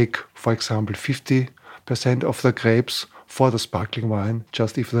 but we take, for example, 50% of the grapes for the sparkling wine,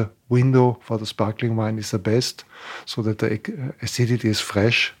 just if the window for the sparkling wine is the best, so that the acidity is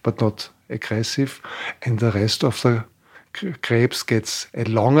fresh but not aggressive, and the rest of the grapes gets a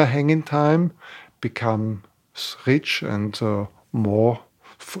longer hanging time, becomes rich and more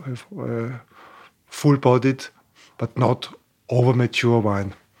full-bodied, but not over-mature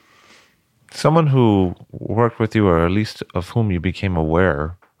wine. Someone who worked with you, or at least of whom you became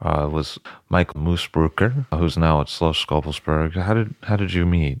aware, was Michael Moosbrucker, who's now at Schloss Scobelsberg. How did you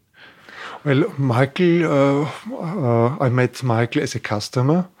meet? Well, Michael, I met Michael as a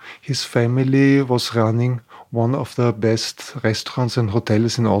customer. His family was running one of the best restaurants and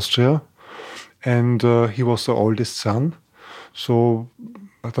hotels in Austria, and he was the oldest son. So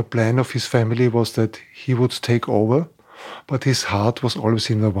the plan of his family was that he would take over, but his heart was always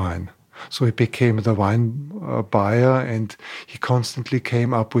in the wine. So he became the wine buyer, and he constantly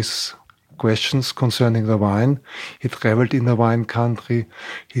came up with questions concerning the wine. He traveled in the wine country.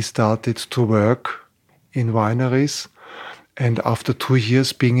 He started to work in wineries. And after 2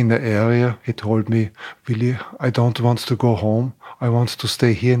 years being in the area, he told me, Willi, I don't want to go home. I want to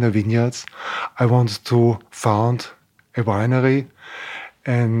stay here in the vineyards. I want to found a winery.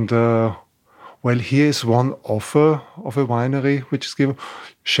 And well, here is one offer of a winery which is given.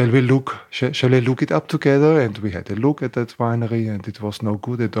 Shall I look it up together? And we had a look at that winery, and it was no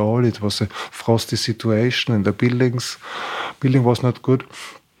good at all. It was a frosty situation, and the building was not good.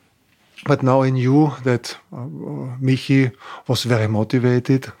 But now I knew that Michi was very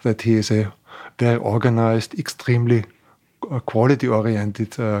motivated, that he is a very organized, extremely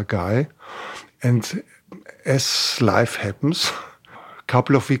quality-oriented guy. And as life happens, a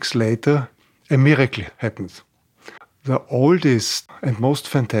couple of weeks later, a miracle happened. The oldest and most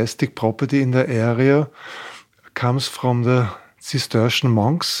fantastic property in the area comes from the Cistercian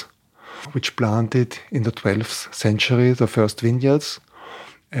monks, which planted in the 12th century the first vineyards,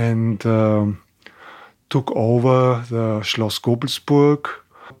 and took over the Schloss Gobelsburg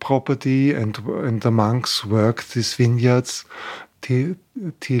property, and the monks worked these vineyards till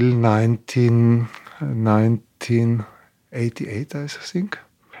 1988, I think.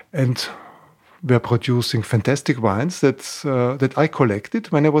 And were producing fantastic wines that I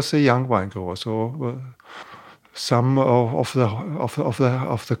collected when I was a young wine grower. So some of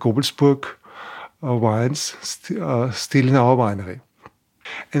the Gobelsburg wines still in our winery.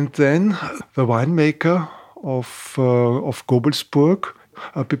 And then the winemaker of Gobelsburg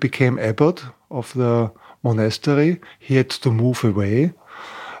became abbot of the monastery. He had to move away.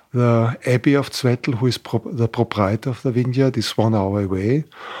 The Abbey of Zwettl, who is the proprietor of the vineyard, is 1 hour away.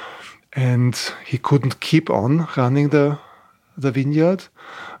 And he couldn't keep on running the vineyard.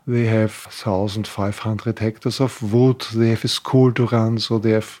 They have 1,500 hectares of wood. They have a school to run, so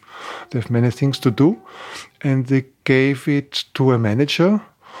they have many things to do. And they gave it to a manager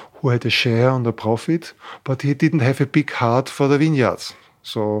who had a share on the profit, but he didn't have a big heart for the vineyards.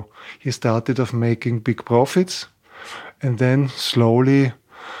 So he started of making big profits, and then slowly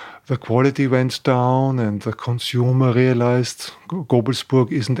the quality went down and the consumer realized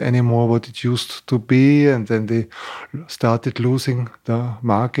Gobelsburg isn't anymore what it used to be, and then they started losing the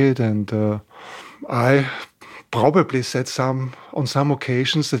market. And I probably said on some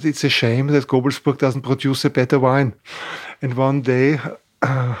occasions that it's a shame that Gobelsburg doesn't produce a better wine. And one day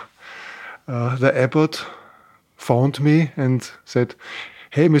the abbot phoned me and said,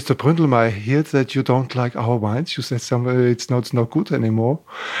 "Hey, Mr. Bründlmayer, I hear that you don't like our wines. You said somewhere it's not good anymore."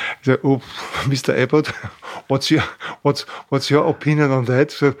 I said, "Oh, Mr. Abbot, what's your opinion on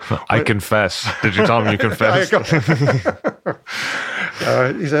that?" So, I confess. Did you tell him you confessed?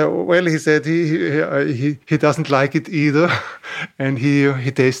 He said he doesn't like it either, and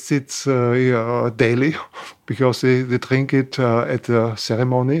he tastes it daily because they drink it at the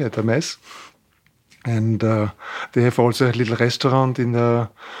ceremony, at the mass. And they have also a little restaurant in a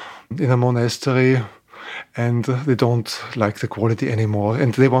monastery, and they don't like the quality anymore,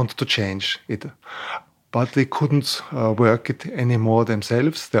 and they want to change it. But they couldn't work it anymore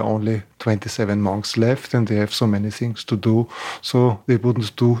themselves. There are only 27 monks left, and they have so many things to do, so they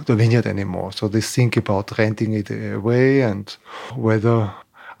wouldn't do the vineyard anymore. So they think about renting it away, and whether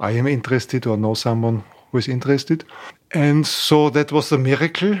I am interested or know someone who is interested. And so that was a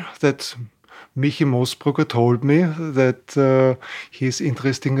miracle that Michi Mosbrugger told me that he's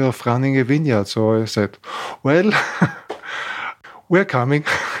interested in running a vineyard. So I said, well, we're coming.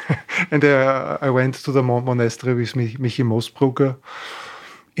 And I went to the monastery with Michi Mosbrugger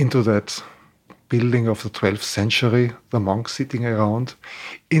into that building of the 12th century, the monks sitting around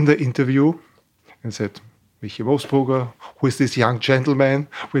in the interview, and said, "Michi Mosbrugger, who is this young gentleman?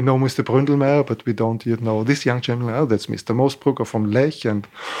 We know Mr. Bründlmayer, but we don't yet know this young gentleman. Oh, that's Mr. Mosbrugger from Lech. And,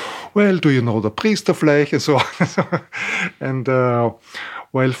 well, do you know the priest of Lech?" And so on. And,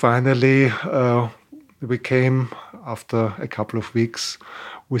 well, finally, we came after a couple of weeks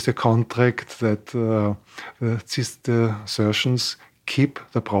with a contract that the Cistercians keep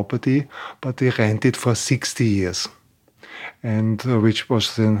the property, but they rent it for 60 years. And which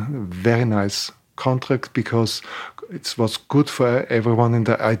was a very nice contract because it was good for everyone, and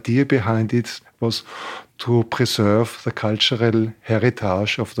the idea behind it was to preserve the cultural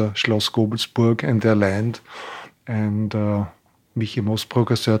heritage of the Schloss Gobelsburg and their land. And Michi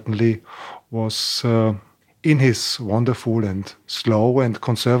Mosbrugger certainly was, in his wonderful and slow and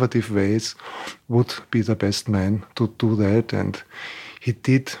conservative ways, would be the best man to do that. And he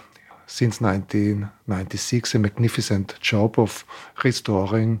did, since 1996, a magnificent job of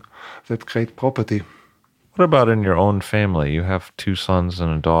restoring that great property. What about in your own family? You have 2 sons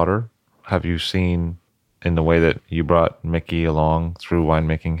and a daughter. Have you seen, in the way that you brought Mickey along through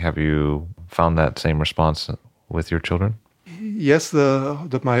winemaking, have you found that same response with your children? Yes,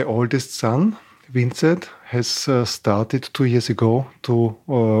 my oldest son, Vincent, has started 2 years ago to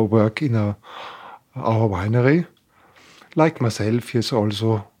work in our winery. Like myself, he has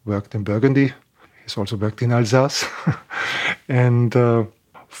also worked in Burgundy. He's also worked in Alsace. And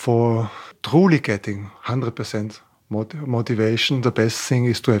for truly getting 100% motivation, the best thing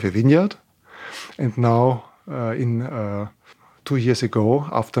is to have a vineyard. And now, 2 years ago,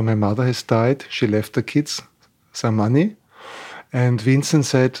 after my mother has died, she left the kids some money. And Vincent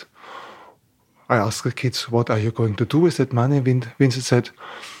said, I asked the kids, "What are you going to do with that money?" Vincent said,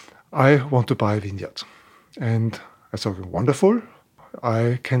 "I want to buy a vineyard." And I thought, wonderful.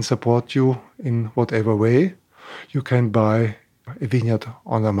 I can support you in whatever way. You can buy a vineyard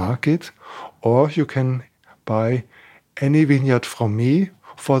on the market, or you can buy any vineyard from me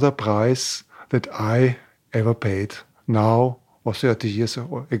for the price that I ever paid now or 30 years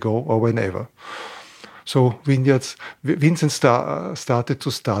ago or whenever. So Vincent started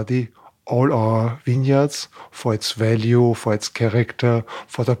to study all our vineyards for its value, for its character,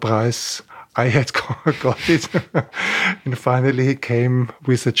 for the price I had got it. And finally he came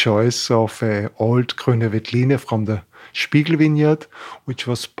with a choice of an old Grüne Veltliner from the Spiegel vineyard, which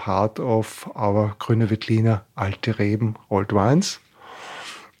was part of our Grüne Veltliner Alte Reben old wines.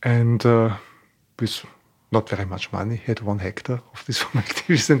 And with not very much money, he had 1 hectare of this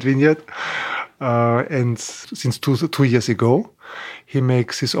magnificent vineyard. And since 2 years ago, he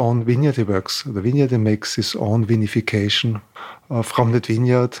makes his own vineyard. He works the vineyard and makes his own vinification from that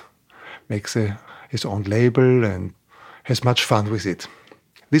vineyard, makes his own label and has much fun with it.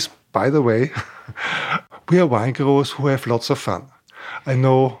 This, by the way, we are wine growers who have lots of fun. I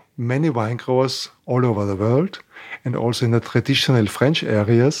know many wine growers all over the world and also in the traditional French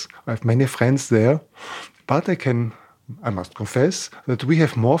areas. I have many friends there, but I can I must confess that we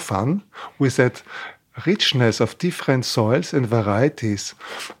have more fun with that richness of different soils and varieties.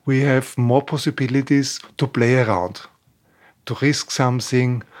 We have more possibilities to play around, to risk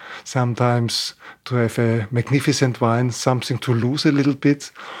something, sometimes to have a magnificent wine, something to lose a little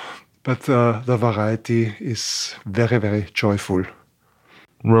bit. But the variety is very, very joyful.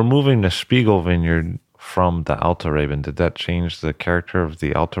 Removing the Spiegel vineyard from the Altareben, did that change the character of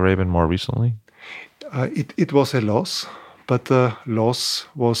the Altareben more recently? It was a loss, but the loss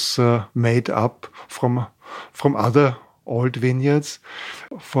was made up from other old vineyards.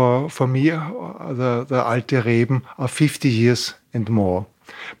 For me, the alte Reben are 50 years and more.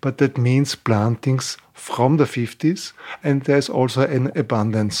 But that means plantings from the 50s, and there's also an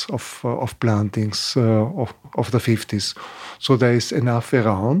abundance of plantings of the 50s. So there is enough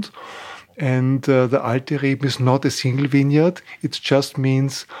around. And the Alte Reben is not a single vineyard. It just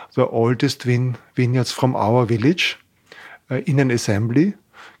means the oldest vineyards from our village in an assembly,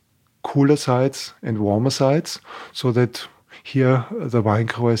 cooler sites and warmer sites, so that here the wine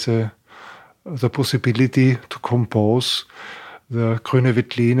grower has the possibility to compose the Grüne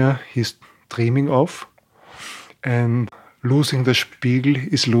Veltliner he's dreaming of. And losing the Spiegel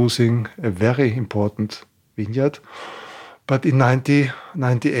is losing a very important vineyard. But in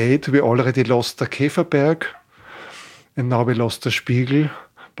 1998, we already lost the Käferberg, and now we lost the Spiegel.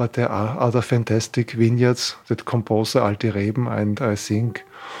 But there are other fantastic vineyards that compose the Alte Reben, and I think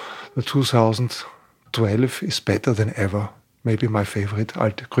the 2012 is better than ever. Maybe my favorite,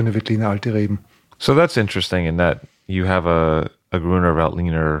 Grüne Veltliner Alte Reben. So that's interesting in that you have a Grüner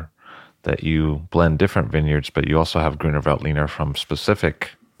Veltliner that you blend different vineyards, but you also have Grüner Veltliner from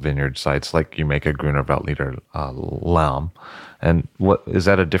specific vineyard sites, like you make a Grüner Veltliner Lamm. And what is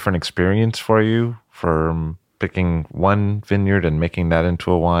that a different experience for you from picking one vineyard and making that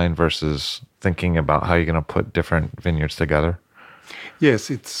into a wine versus thinking about how you're going to put different vineyards together?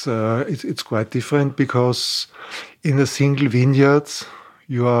 Yes, it's quite different because in a single vineyard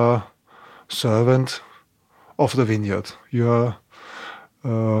you are servant of the vineyard. You are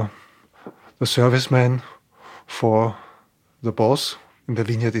the serviceman for the boss, and the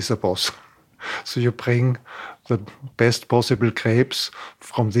vineyard is a boss. So you bring the best possible grapes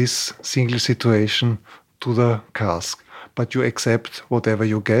from this single situation to the cask, but you accept whatever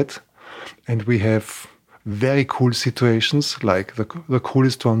you get. And we have very cool situations, like the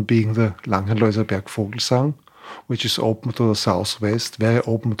coolest one being the Langenloiser Bergvogelsang, which is open to the southwest, very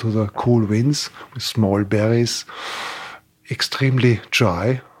open to the cool winds, with small berries, extremely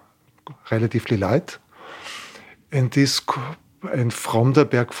dry, relatively light. And from the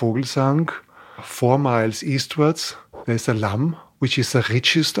Bergvogelsang, 4 miles eastwards, there's a Lamm, which is the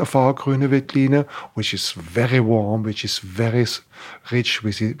richest of our Grüne Veltliner, which is very warm, which is very rich,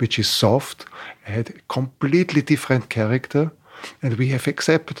 which is soft. It had a completely different character, and we have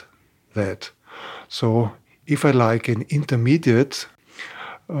accepted that. So if I like an intermediate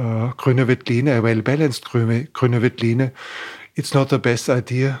Grüne Veltliner, a well-balanced Grüne Veltliner, it's not the best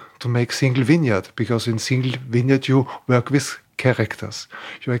idea to make single vineyard, because in single vineyard you work with characters.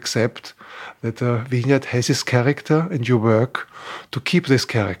 You accept that the vineyard has its character and you work to keep this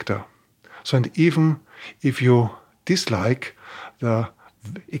character. So, and even if you dislike the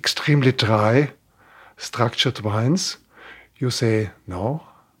extremely dry, structured wines, you say, no,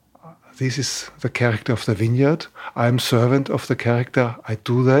 this is the character of the vineyard. I am servant of the character. I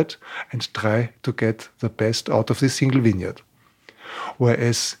do that and try to get the best out of this single vineyard.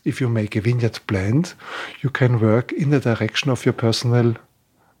 Whereas if you make a vineyard blend, you can work in the direction of your personal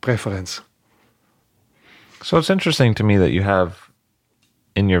preference. So it's interesting to me that you have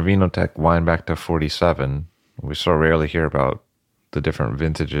in your Vinotech wine back to 47. We so rarely hear about the different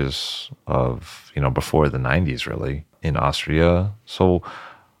vintages of, before the 90s, really, in Austria. So,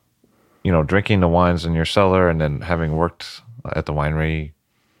 drinking the wines in your cellar and then having worked at the winery,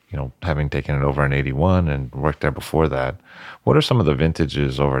 having taken it over in 81 and worked there before that, what are some of the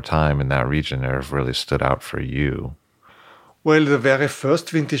vintages over time in that region that have really stood out for you? Well, the very first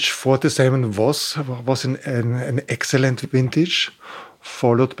vintage, 47, was an excellent vintage,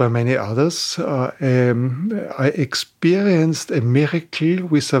 followed by many others. I experienced a miracle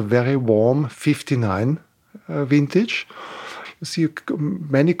with a very warm 59 vintage. You see,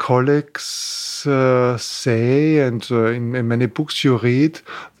 many colleagues say, and in many books you read,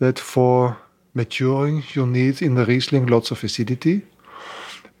 that for maturing you need in the Riesling lots of acidity.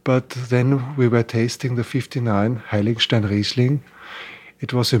 But then we were tasting the 59 Heiligenstein Riesling.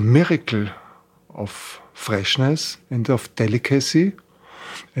 It was a miracle of freshness and of delicacy.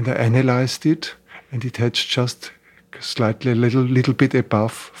 And I analyzed it, and it had just slightly a little bit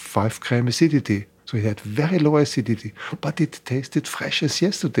above 5 gram acidity. So it had very low acidity, but it tasted fresh as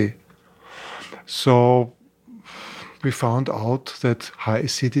yesterday. So we found out that high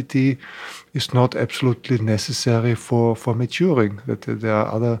acidity is not absolutely necessary for maturing, that there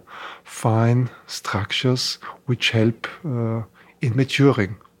are other fine structures which help in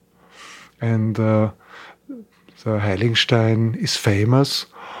maturing. And the Heiligenstein is famous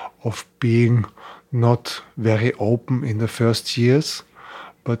of being not very open in the first years,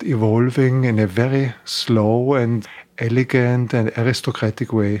 but evolving in a very slow and elegant and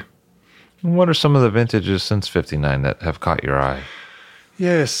aristocratic way. What are some of the vintages since 59 that have caught your eye?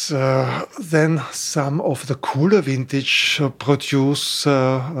 Yes, then some of the cooler vintage produce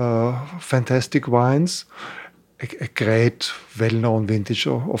fantastic wines. A great, well-known vintage,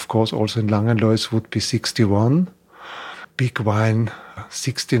 of course, also in Langenlois would be 61, big wine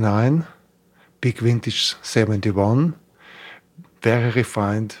 69, big vintage 71, very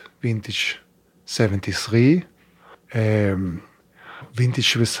refined vintage 73,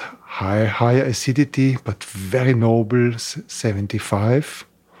 vintage with higher acidity but very noble 75,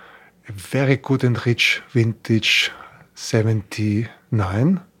 a very good and rich vintage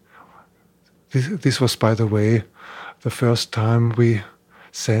 79. This was, by the way, the first time we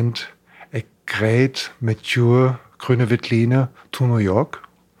sent a great mature Grüne Veltliner to New York.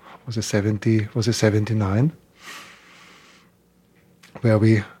 Was a 79, where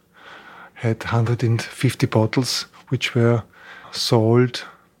we had 150 bottles which were sold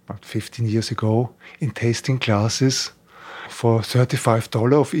about 15 years ago in tasting classes for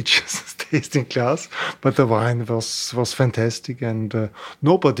 $35 of each tasting class. But the wine was fantastic, and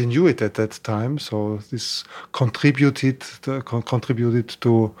nobody knew it at that time. So this contributed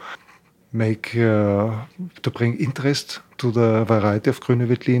to make to bring interest to the variety of Grüne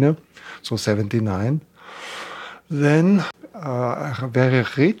Veltliner. So 79. Then a very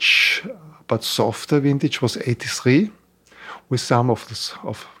rich but softer vintage was 83. With some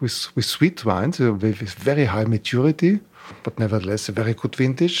with sweet wines with very high maturity, but nevertheless a very good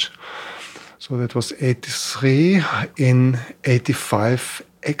vintage. So that was 83. In 85,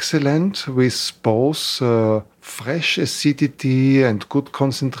 excellent with both fresh acidity and good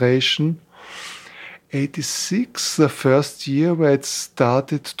concentration. 86, the first year where it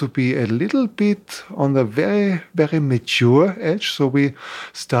started to be a little bit on the very, very mature edge. So we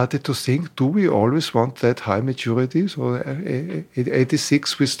started to think, do we always want that high maturity? So in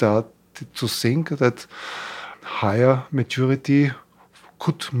 86, we started to think that higher maturity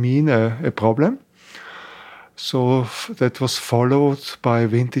could mean a problem. So that was followed by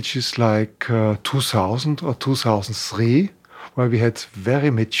vintages like 2000 or 2003, where we had very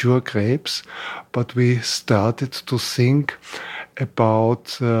mature grapes, but we started to think about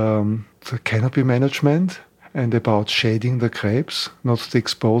the canopy management and about shading the grapes, not to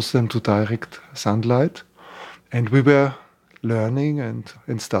expose them to direct sunlight. And we were learning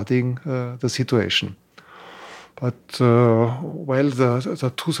and studying the situation. But,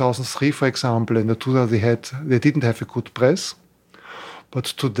 the 2003, for example, and the 2000, they didn't have a good press. But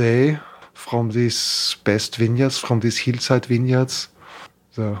today, from these best vineyards, from these hillside vineyards,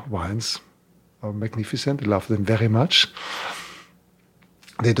 the wines are magnificent. I love them very much.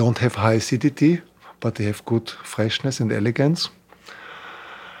 They don't have high acidity, but they have good freshness and elegance.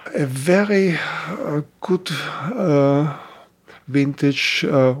 A very good vintage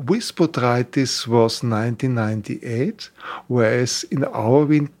with botrytis was 1998, whereas in our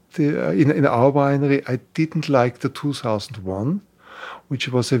winery, I didn't like the 2001, which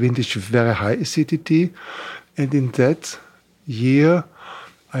was a vintage with very high acidity. And in that year,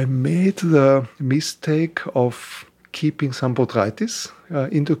 I made the mistake of keeping some botrytis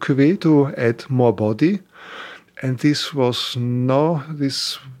in the cuvée to add more body. And this was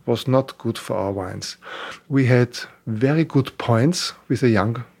not good for our wines. We had very good points with a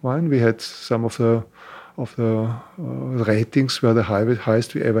young wine. We had some of the ratings were the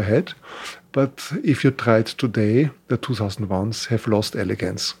highest we ever had. But if you try it today, the 2001s have lost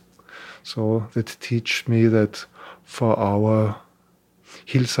elegance. So that teach me that for our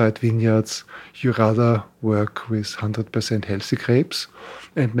hillside vineyards, you rather work with 100% healthy grapes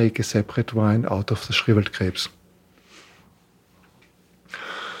and make a separate wine out of the shriveled grapes.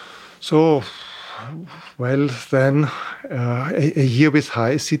 So, well, then a year with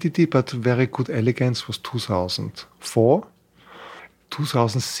high acidity but very good elegance was 2004.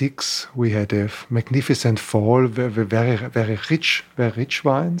 2006, we had a magnificent fall, very rich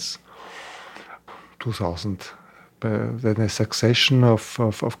wines. 2000, then a succession of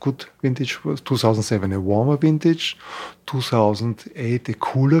good vintage. 2007, a warmer vintage. 2008, a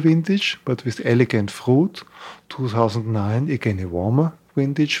cooler vintage, but with elegant fruit. 2009, again a warmer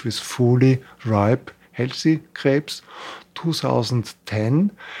vintage with fully ripe, healthy grapes.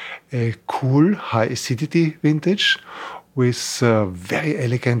 2010, a cool, high acidity vintage with very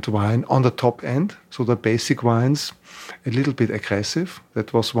elegant wine on the top end. So the basic wines, a little bit aggressive.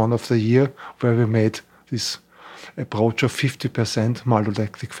 That was one of the year where we made this approach of 50%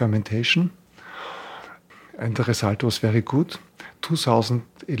 malolactic fermentation. And the result was very good.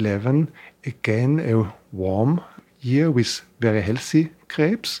 2011, again, a warm year with very healthy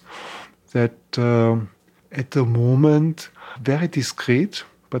grapes that at the moment, very discreet,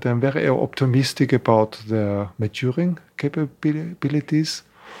 but I'm very optimistic about their maturing capabilities.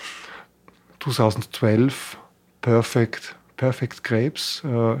 2012, perfect grapes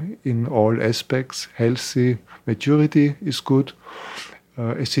in all aspects. Healthy, maturity is good.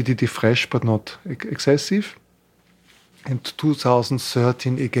 Acidity fresh, but not excessive. And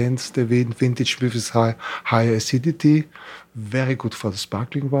 2013, against the vintage with high acidity, very good for the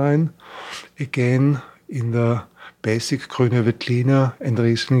sparkling wine. Again, in the basic Grüne Veltliner and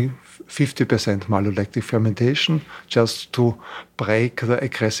Riesling, 50% malolactic fermentation, just to break the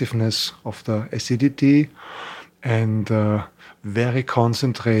aggressiveness of the acidity, and very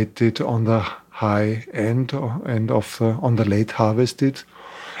concentrated on the high end and on the late harvested.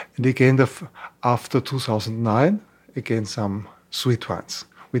 And again, after 2009, again some sweet wines.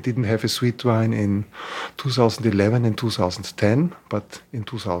 We didn't have a sweet wine in 2011 and 2010, but in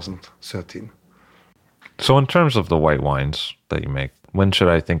 2013. So in terms of the white wines that you make, when should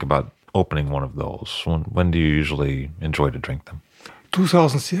I think about opening one of those? When do you usually enjoy to drink them?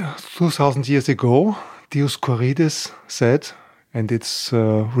 2000 years ago, Dioscorides said, and it's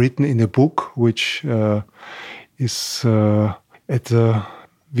written in a book which is at the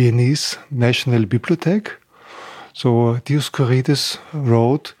Viennese National Bibliothek. So Dioscorides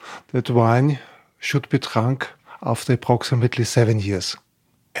wrote that wine should be drunk after approximately 7 years.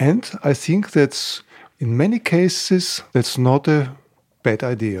 And I think that's, in many cases, that's not a bad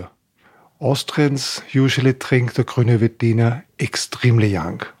idea. Austrians usually drink the Grüne Veltliner extremely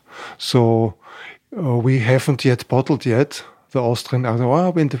young. So we haven't yet bottled yet. The Austrian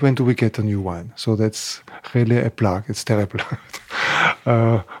are, when do we get a new wine? So that's really a plug. It's terrible.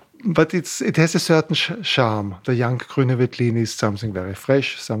 But it has a certain charm. The young Grüne Veltliner is something very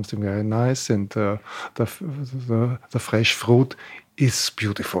fresh, something very nice, and the fresh fruit is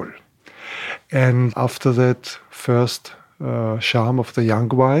beautiful. And after that first charm of the young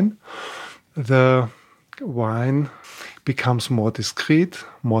wine, the wine becomes more discreet,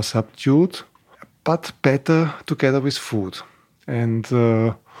 more subdued, but better together with food. And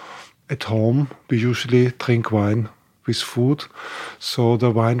at home, we usually drink wine with food. So the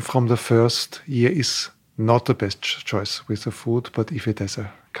wine from the first year is not the best choice with the food, but if it has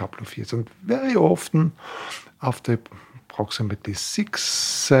a couple of years. And very often, after approximately 6,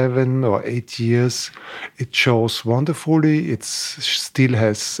 7, or 8 years, it shows wonderfully. It still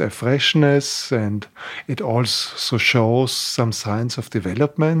has a freshness, and it also shows some signs of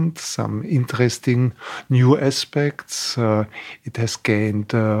development, some interesting new aspects. It has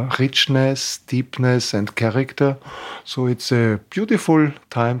gained richness, deepness, and character. So it's a beautiful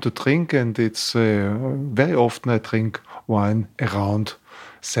time to drink, and it's very often I drink wine around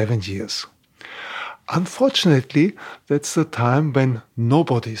 7 years. Unfortunately, that's the time when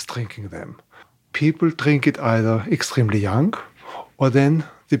nobody is drinking them. People drink it either extremely young, or then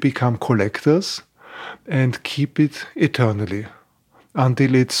they become collectors and keep it eternally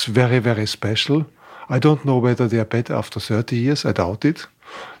until it's very, very special. I don't know whether they are better after 30 years. I doubt it.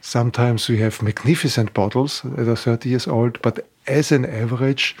 Sometimes we have magnificent bottles that are 30 years old, but as an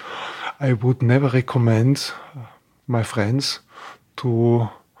average, I would never recommend my friends to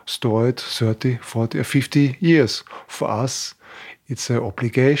store it 30, 40, or 50 years. For us, it's an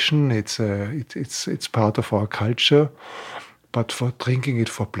obligation. It's part of our culture. But for drinking it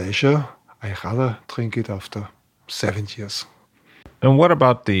for pleasure, I rather drink it after 7 years. And what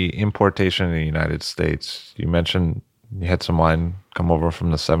about the importation in the United States? You mentioned you had some wine come over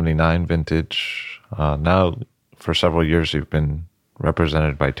from the 79 vintage. Now, for several years, you've been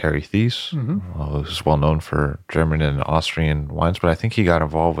represented by Terry Thies, who's well known for German and Austrian wines, but I think he got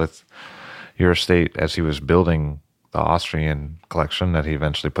involved with your estate as he was building the Austrian collection that he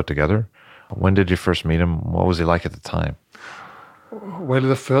eventually put together. When did you first meet him? What was he like at the time? Well,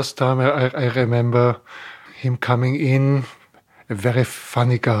 the first time I remember him coming in, a very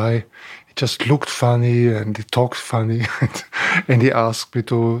funny guy. He just looked funny and he talked funny, and he asked me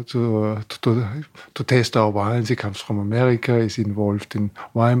to taste our wines. He comes from America. He's involved in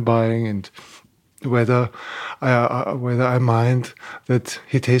wine buying, and whether I mind that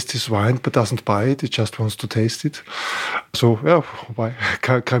he tastes his wine but doesn't buy it. He just wants to taste it. So yeah, why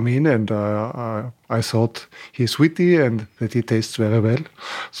come in? And I thought he's witty and that he tastes very well.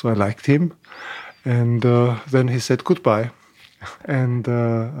 So I liked him. And then he said goodbye. And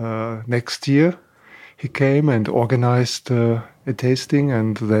next year he came and organized a tasting,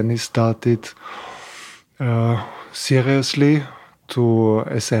 and then he started seriously to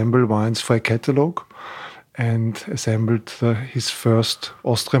assemble wines for a catalog, and assembled his first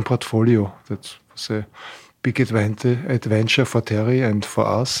Austrian portfolio. That was a big adventure for Terry and for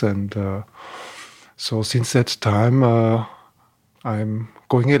us. And so since that time, I'm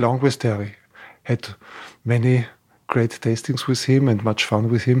going along with Terry. Had many great tastings with him and much fun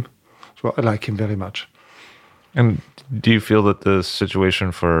with him. So I like him very much. And do you feel that the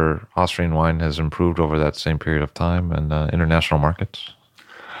situation for Austrian wine has improved over that same period of time in international markets?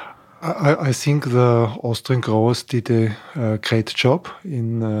 I think the Austrian growers did a great job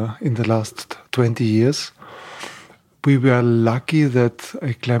in the last 20 years. We were lucky that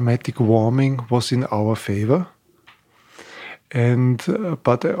a climatic warming was in our favor.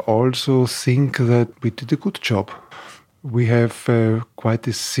 But I also think that we did a good job. We have quite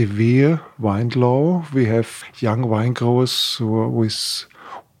a severe wine law. We have young wine growers with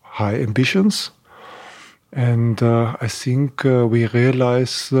high ambitions. And I think we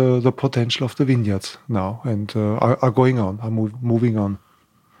realize the potential of the vineyards now and are going on, are moving on.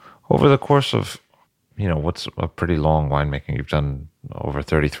 Over the course of, what's a pretty long winemaking, you've done over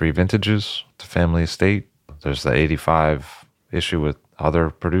 33 vintages, the family estate. There's the 85 issue with other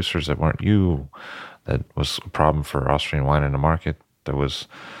producers that weren't you. That was a problem for Austrian wine in the market. There was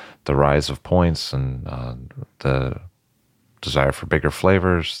the rise of points and the desire for bigger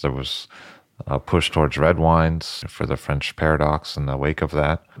flavors. There was a push towards red wines for the French paradox in the wake of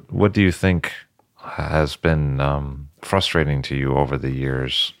that. What do you think has been frustrating to you over the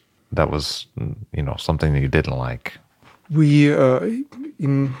years that was, something that you didn't like? We,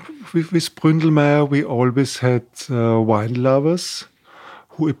 with Bründlmayer, we always had wine lovers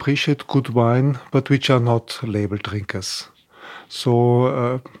who appreciate good wine, but which are not label drinkers.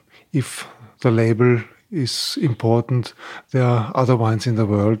 So if the label is important, there are other wines in the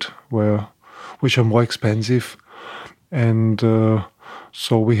world which are more expensive. And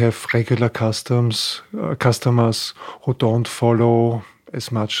so we have regular customers who don't follow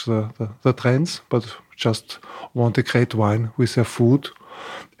as much the trends, but just want a great wine with their food.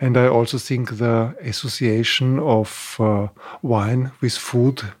 And I also think the association of wine with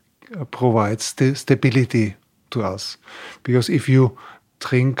food provides stability to us. Because if you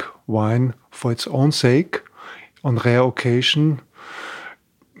drink wine for its own sake, on rare occasion,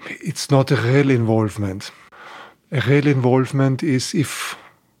 it's not a real involvement. A real involvement is if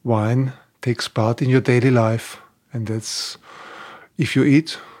wine takes part in your daily life. And that's, if you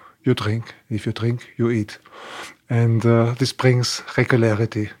eat, you drink. If you drink, you eat. And this brings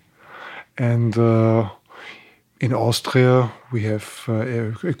regularity. And in Austria, we have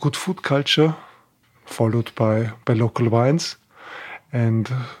a good food culture, followed by local wines.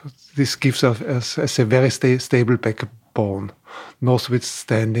 And this gives us a very stable backbone,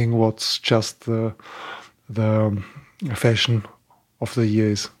 notwithstanding what's just the fashion of the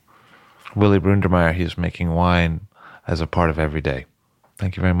year is. Willi Bründlmayer, he's making wine as a part of every day.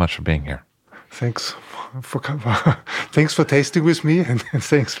 Thank you very much for being here. Thanks for tasting with me, and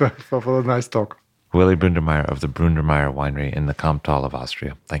thanks for a nice talk. Willi Bründlmayer of the Bründlmayer Winery in the Kamptal of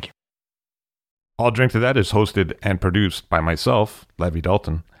Austria. Thank you. All Drink to That is hosted and produced by myself, Levi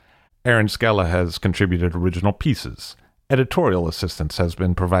Dalton. Aaron Scala has contributed original pieces. Editorial assistance has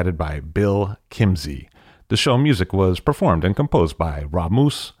been provided by Bill Kimsey. The show music was performed and composed by Rob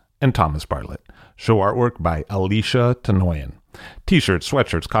Moose and Thomas Bartlett. Show artwork by Alicia Tenoyan. T-shirts,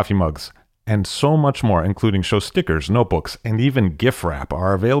 sweatshirts, coffee mugs, and so much more, including show stickers, notebooks, and even gift wrap,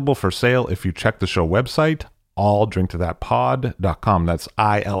 are available for sale if you check the show website, alldrinktothatpod.com. That's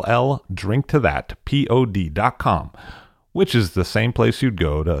ILL drinktothatpod.com, which is the same place you'd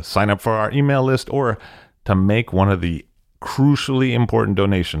go to sign up for our email list or to make one of the crucially important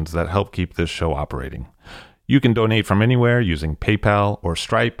donations that help keep this show operating. You can donate from anywhere using PayPal or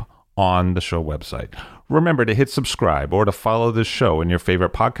Stripe on the show website. Remember to hit subscribe or to follow this show in your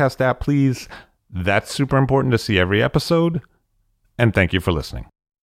favorite podcast app, please. That's super important to see every episode. And thank you for listening.